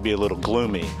things might be a little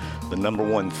gloomy, the number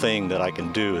one thing that I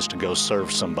can do is to go serve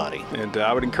somebody. And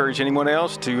I would encourage anyone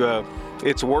else to,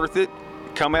 it's worth it.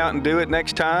 Come out and do it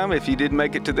next time if you did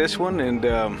make it to this one,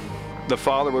 and the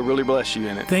Father will really bless you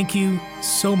in it. Thank you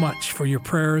so much for your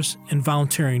prayers and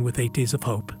volunteering with 8 Days of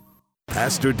Hope.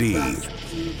 Pastor D.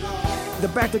 The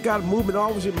Back to God movement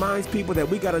always reminds people that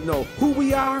we got to know who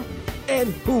we are and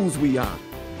whose we are.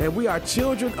 And we are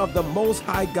children of the Most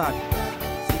High God.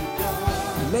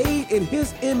 Made in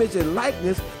His image and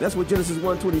likeness. That's what Genesis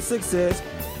 1:26 says.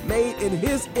 Made in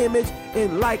His image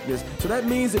and likeness. So that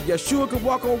means if Yeshua could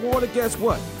walk on water, guess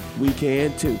what? We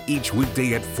can too. Each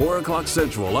weekday at 4 o'clock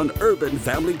Central on Urban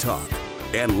Family Talk.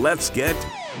 And let's get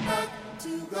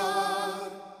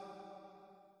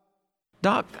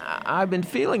Doc, I've been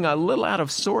feeling a little out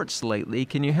of sorts lately.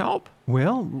 Can you help?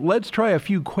 Well, let's try a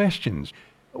few questions.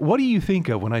 What do you think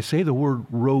of when I say the word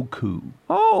Roku?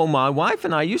 Oh, my wife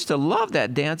and I used to love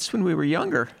that dance when we were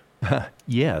younger.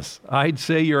 Yes, I'd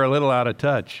say you're a little out of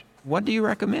touch. What do you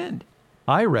recommend?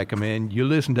 I recommend you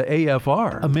listen to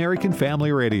AFR. American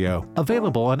Family Radio.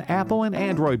 Available on Apple and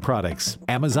Android products,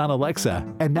 Amazon Alexa,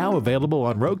 and now available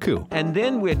on Roku. And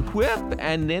then we'd whip,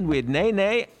 and then we'd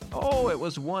nay-nay. Oh, it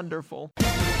was wonderful.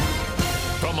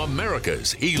 From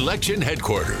America's election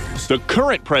headquarters. The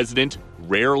current president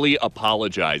rarely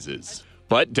apologizes.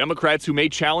 But Democrats who may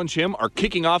challenge him are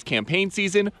kicking off campaign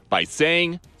season by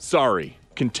saying sorry.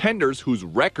 Contenders whose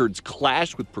records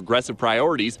clash with progressive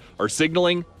priorities are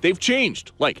signaling they've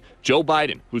changed, like Joe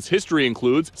Biden, whose history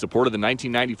includes support of the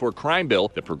 1994 crime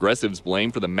bill that progressives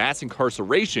blame for the mass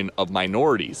incarceration of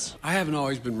minorities. I haven't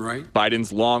always been right.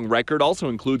 Biden's long record also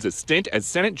includes a stint as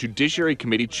Senate Judiciary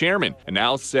Committee chairman, and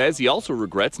now says he also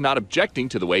regrets not objecting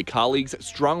to the way colleagues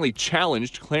strongly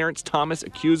challenged Clarence Thomas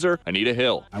accuser Anita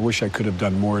Hill. I wish I could have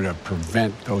done more to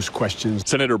prevent those questions.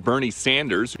 Senator Bernie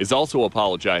Sanders is also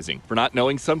apologizing for not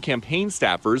knowing some campaign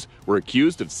staffers were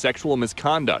accused of sexual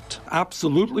misconduct.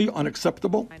 Absolutely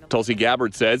unacceptable. Tulsi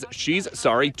Gabbard says she's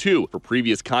sorry, too, for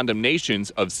previous condemnations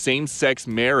of same-sex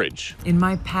marriage. In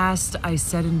my past, I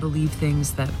said and believed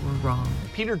things that were wrong.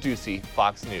 Peter Ducey,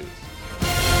 Fox News.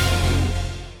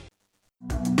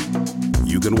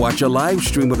 You can watch a live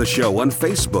stream of the show on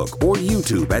Facebook or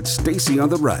YouTube at Stacy on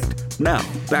the Right. Now,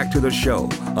 back to the show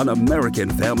on American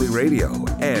Family Radio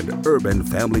and Urban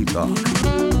Family Talk.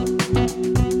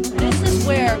 This is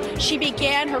where she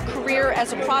began her career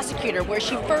as a prosecutor, where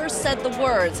she first said the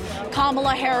words,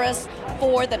 Kamala Harris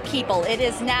for the people. It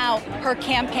is now her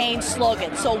campaign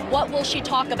slogan. So what will she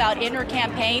talk about in her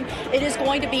campaign? It is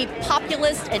going to be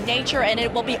populist in nature, and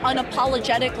it will be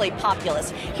unapologetically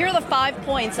populist. Here are the 5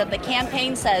 points that the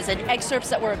campaign says in excerpts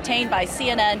that were obtained by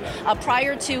CNN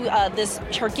prior to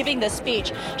her giving this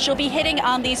speech. She'll be hitting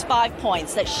on these 5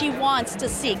 points: that she wants to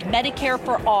seek Medicare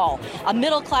for all, a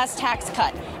middle-class tax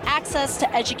cut, access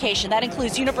to education, that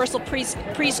includes universal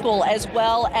preschool as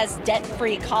well as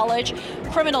debt-free college,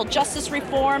 criminal justice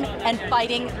reform, and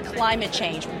fighting climate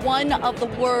change. One of the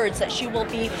words that she will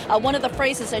be, one of the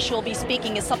phrases that she will be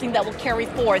speaking is something that will carry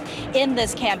forth in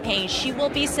this campaign. She will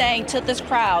be saying to this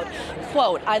crowd,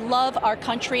 quote, I love our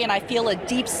country and I feel a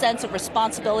deep sense of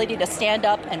responsibility to stand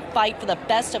up and fight for the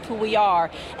best of who we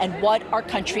are and what our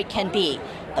country can be.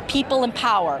 The people in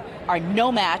power are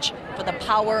no match for the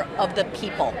power of the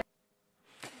people.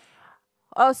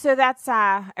 Oh, so that's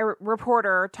a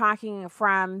reporter talking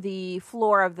from the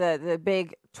floor of the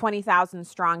big 20,000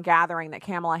 strong gathering that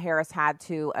Kamala Harris had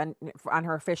to on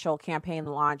her official campaign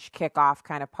launch kickoff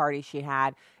kind of party she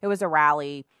had. It was a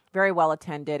rally, very well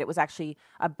attended. It was actually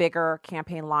a bigger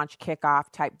campaign launch kickoff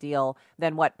type deal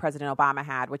than what President Obama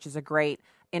had, which is a great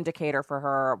indicator for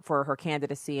her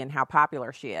candidacy and how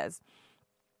popular she is.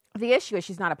 The issue is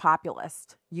she's not a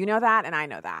populist. You know that, and I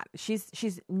know that.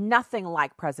 She's nothing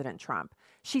like President Trump.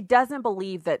 She doesn't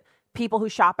believe that people who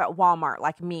shop at Walmart,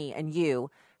 like me and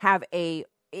you, have a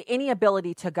any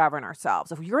ability to govern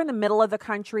ourselves. If you're in the middle of the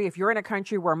country, if you're in a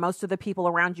country where most of the people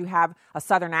around you have a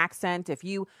Southern accent, if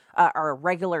you are a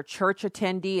regular church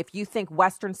attendee, if you think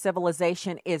Western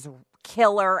civilization is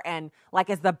killer and like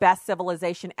is the best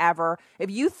civilization ever, if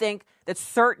you think that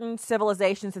certain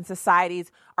civilizations and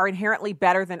societies are inherently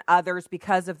better than others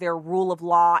because of their rule of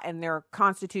law and their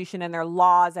constitution and their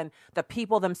laws and the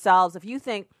people themselves, if you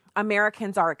think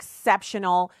Americans are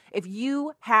exceptional, if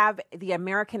you have the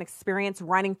American experience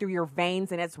running through your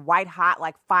veins and it's white hot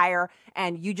like fire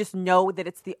and you just know that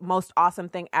it's the most awesome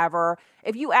thing ever,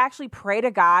 if you actually pray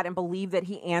to God and believe that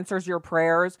he answers your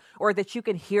prayers, or that you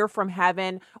can hear from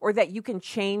heaven, or that you can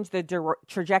change the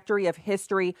trajectory of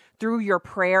history through your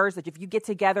prayers, that if you get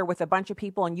together with a bunch of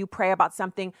people and you pray about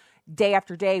something day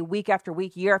after day, week after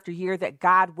week, year after year, that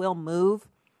God will move,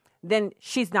 then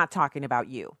she's not talking about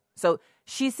you. So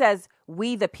she says,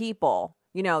 we the people,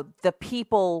 the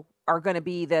people are going to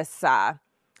be this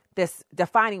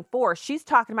defining force. She's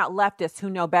talking about leftists who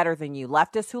know better than you,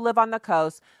 leftists who live on the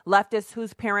coast, leftists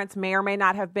whose parents may or may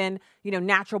not have been,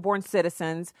 natural born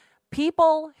citizens,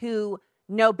 people who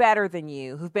know better than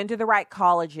you, who've been to the right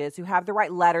colleges, who have the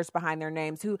right letters behind their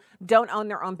names, who don't own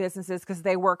their own businesses because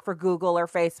they work for Google or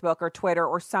Facebook or Twitter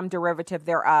or some derivative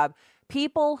thereof.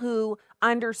 People who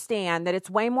understand that it's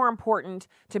way more important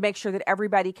to make sure that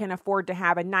everybody can afford to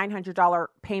have a $900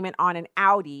 payment on an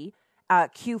Audi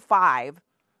Q5.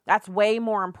 That's way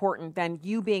more important than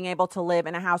you being able to live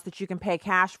in a house that you can pay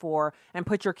cash for and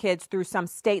put your kids through some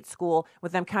state school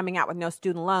with them coming out with no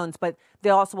student loans, but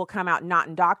they also will come out not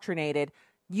indoctrinated.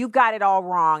 You've got it all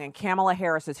wrong, and Kamala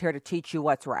Harris is here to teach you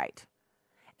what's right.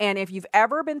 And if you've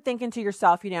ever been thinking to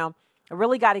yourself, I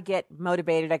really got to get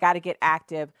motivated. I got to get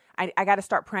active. I got to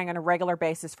start praying on a regular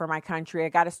basis for my country. I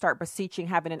got to start beseeching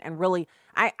heaven. And really,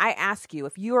 I ask you,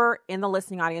 if you're in the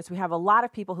listening audience, we have a lot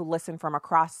of people who listen from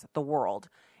across the world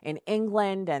in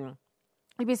England. And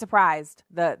you'd be surprised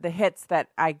the hits that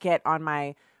I get on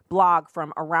my blog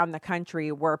from around the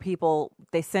country, where people,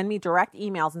 they send me direct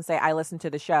emails and say, I listen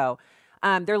to the show.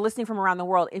 They're listening from around the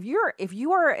world. If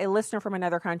you are a listener from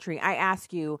another country, I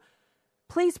ask you,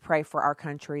 please pray for our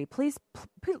country. Please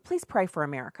pray for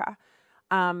America.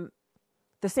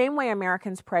 The same way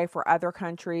Americans pray for other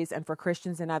countries and for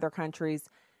Christians in other countries,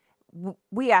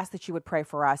 we ask that you would pray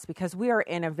for us, because we are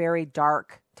in a very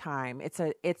dark time. It's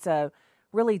a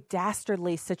really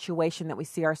dastardly situation that we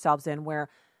see ourselves in, where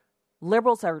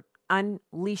liberals are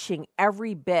unleashing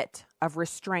every bit of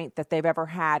restraint that they've ever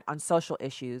had on social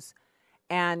issues.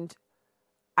 And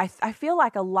I feel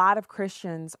like a lot of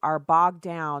Christians are bogged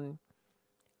down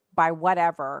by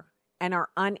whatever and are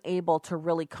unable to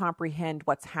really comprehend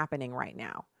what's happening right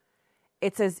now.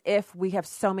 It's as if we have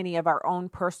so many of our own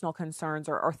personal concerns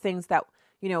or things that,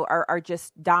 are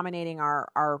just dominating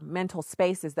our mental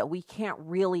spaces, that we can't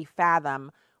really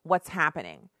fathom what's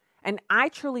happening. And I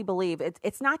truly believe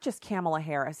it's not just Kamala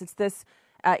Harris. It's this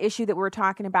issue that we were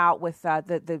talking about with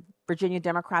the Virginia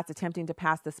Democrats attempting to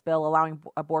pass this bill allowing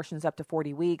abortions up to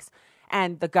 40 weeks.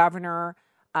 And the governor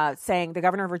of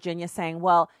Virginia saying,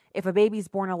 well, if a baby's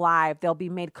born alive, they'll be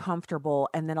made comfortable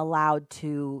and then allowed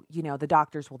to, the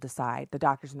doctors will decide. The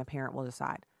doctors and the parent will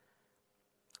decide.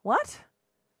 What?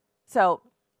 So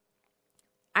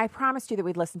I promised you that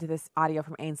we'd listen to this audio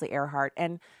from Ainsley Earhardt.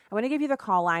 And I want to give you the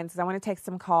call lines. I want to take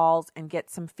some calls and get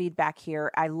some feedback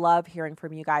here. I love hearing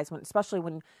from you guys, especially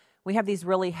when we have these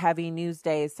really heavy news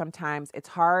days. Sometimes it's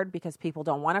hard because people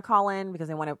don't want to call in because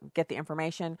they want to get the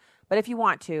information. But if you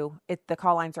want to, the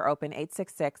call lines are open,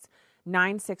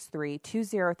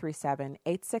 866-963-2037,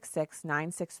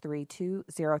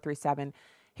 866-963-2037.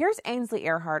 Here's Ainsley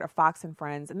Earhardt of Fox and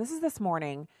Friends, and this is this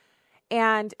morning.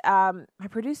 And my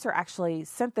producer actually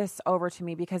sent this over to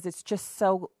me because it's just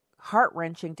so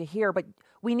heart-wrenching to hear, but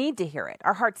we need to hear it.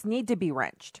 Our hearts need to be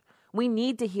wrenched. We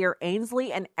need to hear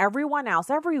Ainsley, and everyone else,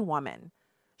 every woman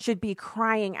should be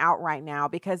crying out right now,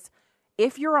 because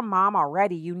if you're a mom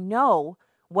already, you know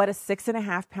what a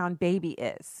 6.5-pound baby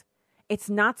is. It's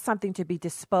not something to be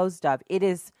disposed of. It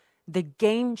is the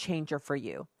game changer for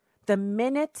you. The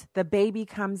minute the baby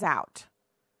comes out,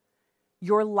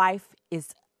 your life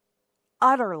is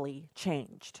utterly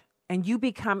changed and you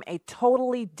become a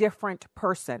totally different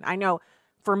person. I know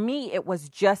for me, it was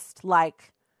just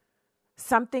like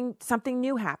something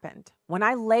new happened. When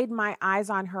I laid my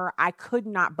eyes on her, I could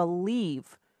not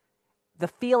believe the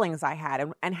feelings I had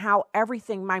and how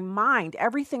everything, my mind,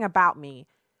 everything about me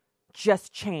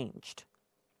just changed.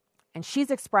 And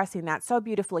she's expressing that so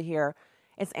beautifully here.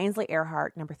 It's Ainsley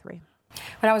Earhardt, number 3.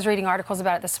 When I was reading articles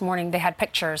about it this morning, they had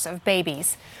pictures of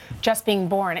babies just being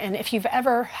born. And if you've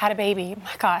ever had a baby,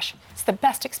 my gosh, it's the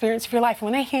best experience of your life.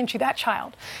 And when they hand you that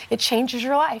child, it changes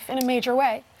your life in a major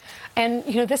way. And,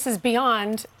 this is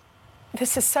beyond.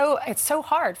 It's so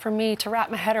hard for me to wrap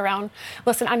my head around.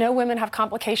 Listen, I know women have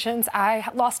complications. I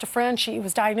lost a friend. She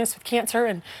was diagnosed with cancer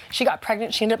and she got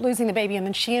pregnant. She ended up losing the baby and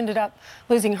then she ended up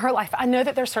losing her life. I know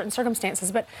that there's certain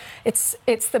circumstances, but it's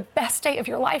the best day of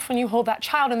your life when you hold that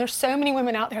child. And there's so many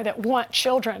women out there that want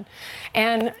children.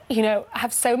 And, I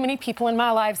have so many people in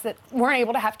my lives that weren't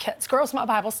able to have kids. Girls in my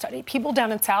Bible study, people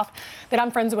down in South that I'm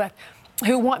friends with,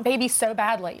 who want babies so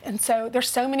badly. And so there's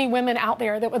so many women out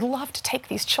there that would love to take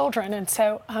these children. And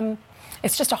so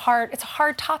it's just a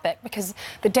hard topic, because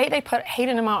the day they put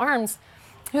Hayden in my arms,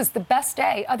 it was the best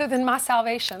day, other than my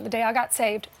salvation. The day I got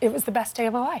saved, it was the best day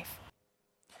of my life.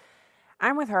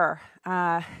 I'm with her.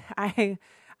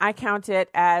 I count it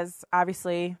as,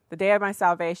 obviously, the day of my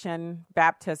salvation,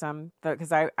 baptism,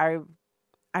 because I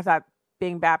thought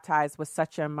being baptized was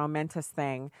such a momentous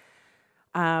thing.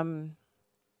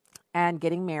 And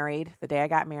getting married, the day I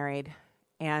got married,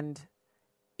 and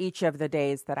each of the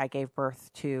days that I gave birth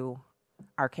to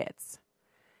our kids.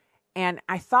 And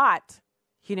I thought,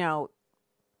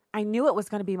 I knew it was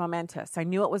going to be momentous. I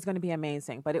knew it was going to be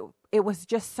amazing, but it was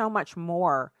just so much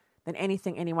more than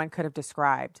anything anyone could have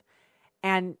described.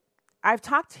 And I've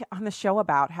talked on the show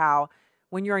about how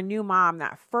when you're a new mom,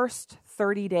 that first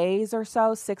 30 days or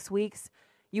so, 6 weeks,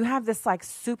 you have this like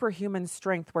superhuman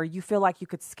strength where you feel like you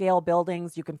could scale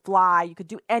buildings, you can fly, you could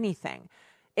do anything.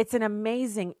 It's an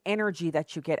amazing energy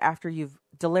that you get after you've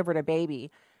delivered a baby.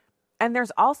 And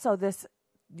there's also this,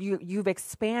 you've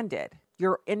expanded.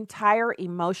 Your entire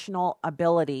emotional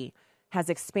ability has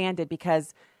expanded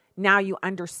because now you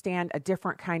understand a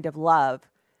different kind of love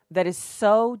that is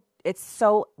it's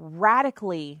so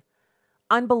radically,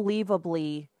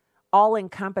 unbelievably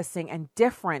all-encompassing and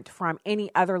different from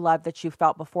any other love that you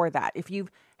felt before that. If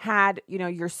you've had,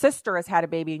 your sister has had a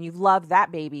baby and you've loved that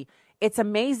baby, it's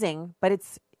amazing, but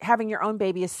having your own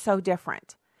baby is so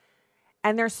different.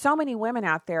 And there's so many women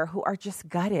out there who are just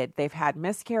gutted. They've had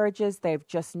miscarriages. They've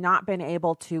just not been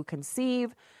able to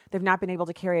conceive. They've not been able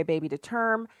to carry a baby to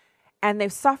term. And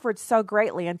they've suffered so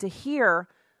greatly. And to hear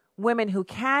women who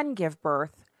can give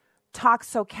birth talk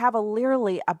so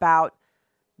cavalierly about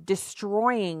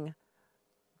destroying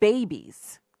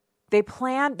babies.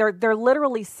 They're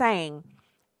literally saying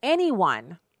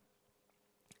anyone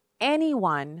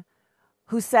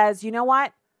who says, you know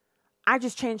what, I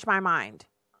just changed my mind.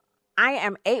 I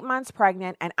am 8 months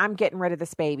pregnant and I'm getting rid of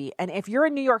this baby. And if you're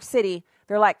in New York City,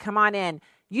 they're like, come on in.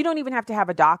 You don't even have to have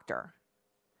a doctor.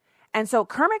 And so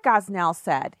Kermit Gosnell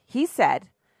said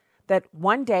that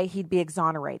one day he'd be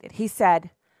exonerated. He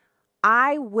said,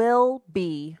 I will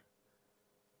be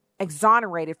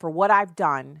exonerated for what I've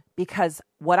done because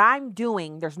what I'm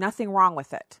doing, there's nothing wrong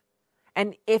with it.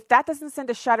 And if that doesn't send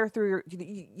a shudder through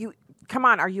you come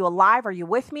on, are you alive? Are you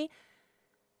with me?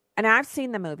 And I've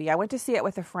seen the movie. I went to see it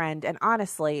with a friend. And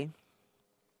honestly,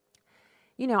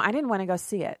 I didn't want to go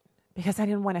see it because I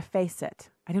didn't want to face it.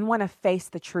 I didn't want to face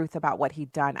the truth about what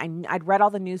he'd done. I'd read all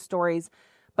the news stories,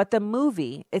 but the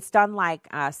movie, it's done like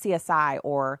CSI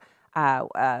or,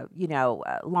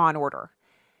 Law and Order.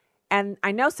 And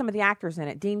I know some of the actors in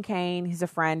it. Dean Cain, he's a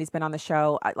friend. He's been on the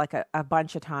show like a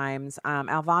bunch of times.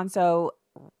 Alfonso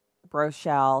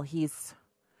Rochelle, he's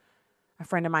a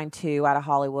friend of mine too, out of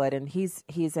Hollywood, and he's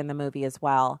in the movie as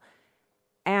well.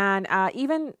 And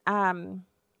even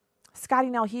Scotty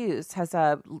Nell Hughes has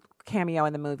a cameo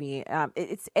in the movie.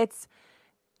 It's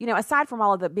aside from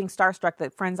all of the being starstruck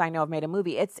that friends I know have made a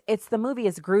movie, it's the movie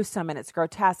is gruesome and it's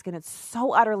grotesque and it's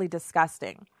so utterly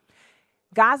disgusting.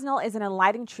 Gosnell is an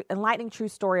enlightening true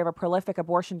story of a prolific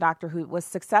abortion doctor who was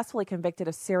successfully convicted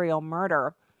of serial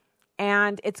murder.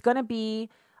 And it's going to be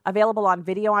available on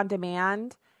video on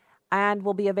demand and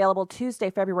will be available Tuesday,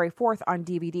 February 4th on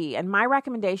DVD. And my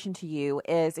recommendation to you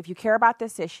is, if you care about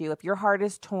this issue, if your heart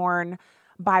is torn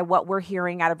by what we're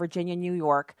hearing out of Virginia, New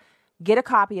York, get a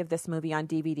copy of this movie on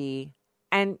DVD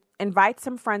and invite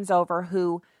some friends over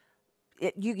who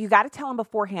you got to tell them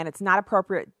beforehand it's not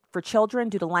appropriate for children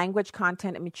due to language,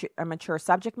 content, and mature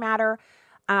subject matter.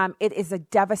 It is a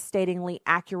devastatingly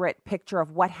accurate picture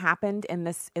of what happened in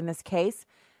this case.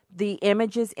 The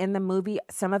images in the movie,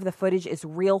 some of the footage is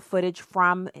real footage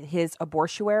from his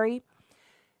abortuary.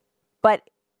 But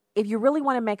if you really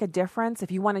want to make a difference,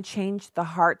 if you want to change the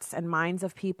hearts and minds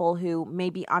of people who may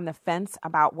be on the fence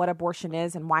about what abortion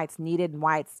is and why it's needed and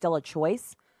why it's still a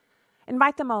choice,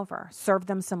 invite them over. Serve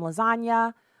them some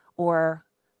lasagna or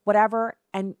whatever,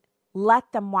 and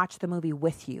let them watch the movie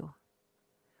with you.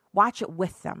 Watch it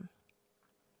with them.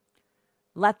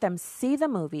 Let them see the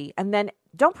movie, and then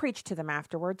don't preach to them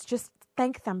afterwards. Just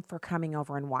thank them for coming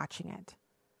over and watching it.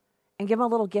 And give them a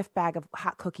little gift bag of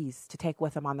hot cookies to take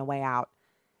with them on the way out.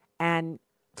 And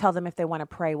tell them if they want to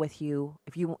pray with you,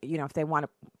 if they want to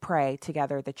pray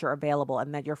together, that you're available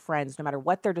and that you're friends, no matter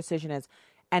what their decision is.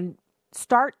 And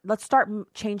let's start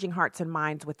changing hearts and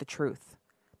minds with the truth.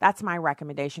 That's my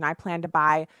recommendation. I plan to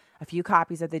buy a few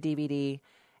copies of the DVD,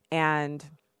 and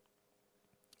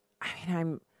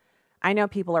I know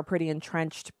people are pretty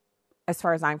entrenched as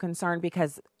far as I'm concerned,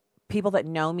 because people that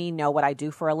know me know what I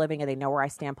do for a living and they know where I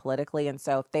stand politically. And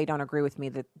so if they don't agree with me,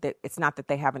 that it's not that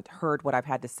they haven't heard what I've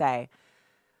had to say,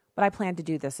 but I plan to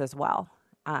do this as well.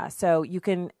 So you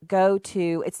can go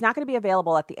to, it's not going to be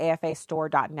available at the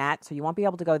afastore.net, so you won't be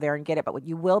able to go there and get it, but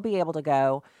you will be able to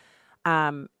go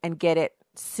and get it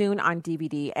soon on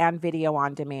DVD and video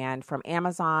on demand from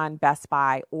Amazon, Best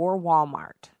Buy, or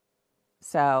Walmart.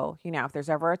 So, if there's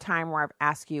ever a time where I've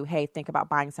asked you, hey, think about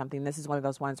buying something, this is one of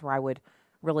those ones where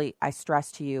I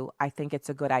stress to you, I think it's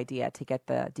a good idea to get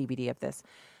the DVD of this.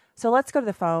 So let's go to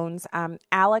the phones.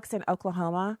 Alex in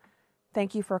Oklahoma,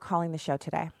 thank you for calling the show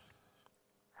today.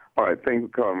 All right, thanks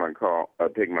for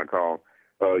taking my call.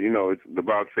 It's the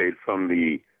Bible says from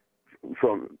the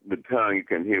tongue you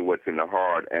can hear what's in the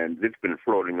heart, and it's been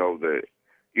floating over.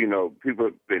 People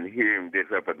have been hearing this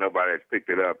up, but nobody has picked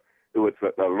it up. It was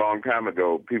a long time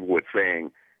ago. People were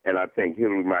saying, and I think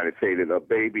Hillary might have said it, a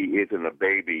baby isn't a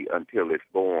baby until it's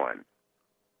born.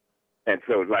 And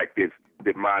so it's like this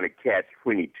demonic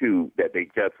catch-22 that they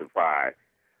justify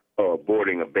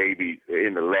aborting a baby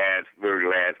in the very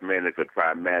last minutes of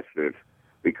trimesters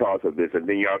because of this. And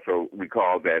then you also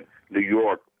recall that New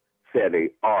York set an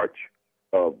arch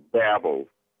of Babel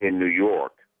in New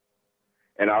York.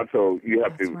 And also you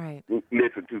have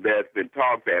listen to that. It's been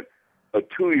talked that a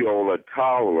 2-year-old or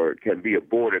toddler can be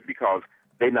aborted because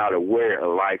they're not aware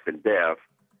of life and death,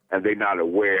 and they're not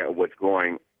aware of what's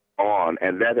going on.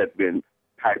 And that has been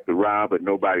typed around, but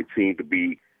nobody seems to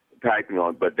be typing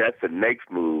on. But that's the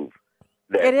next move.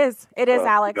 It is,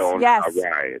 Alex. Yes.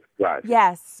 Right.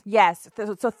 Yes.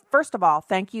 So first of all,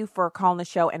 thank you for calling the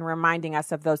show and reminding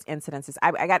us of those incidences.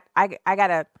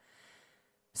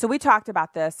 So we talked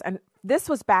about this, and this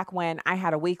was back when I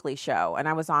had a weekly show, and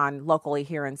I was on locally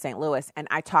here in St. Louis, and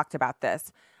I talked about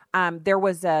this. There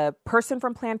was a person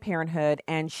from Planned Parenthood,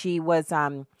 and she was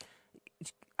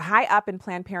high up in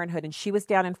Planned Parenthood, and she was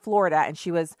down in Florida, and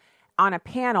she was on a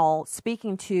panel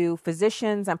speaking to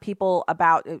physicians and people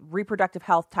about reproductive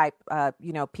health type,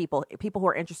 people who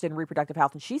are interested in reproductive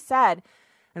health. And she said,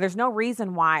 and there's no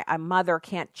reason why a mother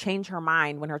can't change her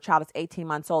mind when her child is 18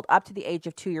 months old up to the age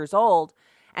of 2 years old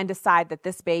and decide that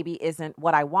this baby isn't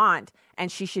what I want,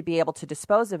 and she should be able to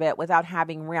dispose of it without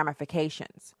having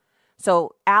ramifications.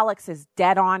 So Alex is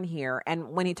dead on here. And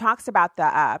when he talks about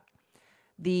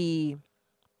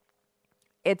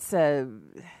it's a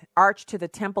arch to the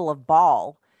Temple of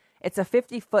Baal. It's a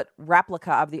 50-foot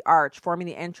replica of the arch forming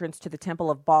the entrance to the Temple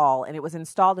of Baal, and it was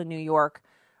installed in New York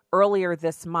earlier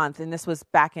this month, and this was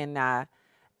back in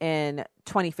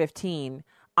 2015,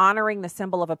 honoring the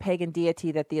symbol of a pagan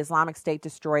deity that the Islamic State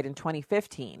destroyed in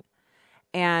 2015.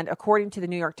 And according to the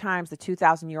New York Times, the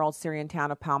 2,000-year-old Syrian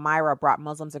town of Palmyra brought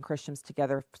Muslims and Christians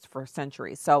together for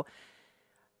centuries. So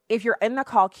if you're in the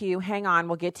call queue, hang on.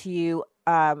 We'll get to you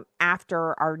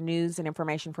after our news and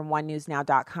information from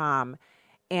onenewsnow.com.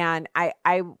 And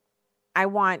I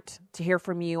want to hear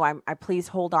from you. I please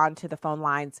hold on to the phone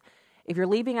lines. If you're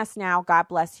leaving us now, God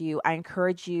bless you. I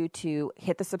encourage you to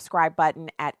hit the subscribe button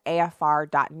at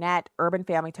afr.net,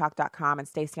 urbanfamilytalk.com, and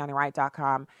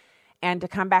stacyontheright.com. And to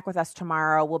come back with us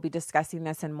tomorrow, we'll be discussing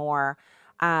this and more.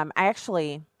 I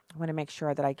actually want to make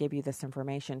sure that I give you this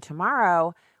information.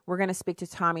 Tomorrow, we're going to speak to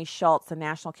Tommy Schultz, the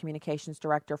National Communications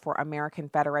Director for American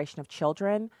Federation of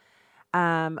Children.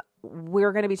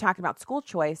 We're going to be talking about school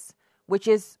choice, which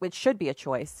should be a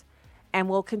choice. And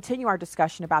we'll continue our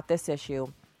discussion about this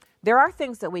issue. There are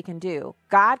things that we can do.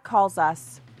 God calls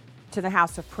us to the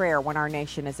house of prayer when our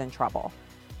nation is in trouble.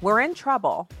 We're in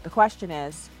trouble. The question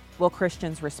is, will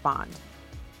Christians respond?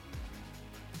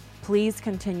 Please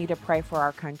continue to pray for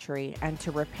our country and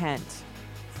to repent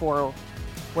for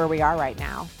where we are right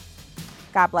now.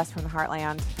 God bless from the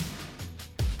Heartland.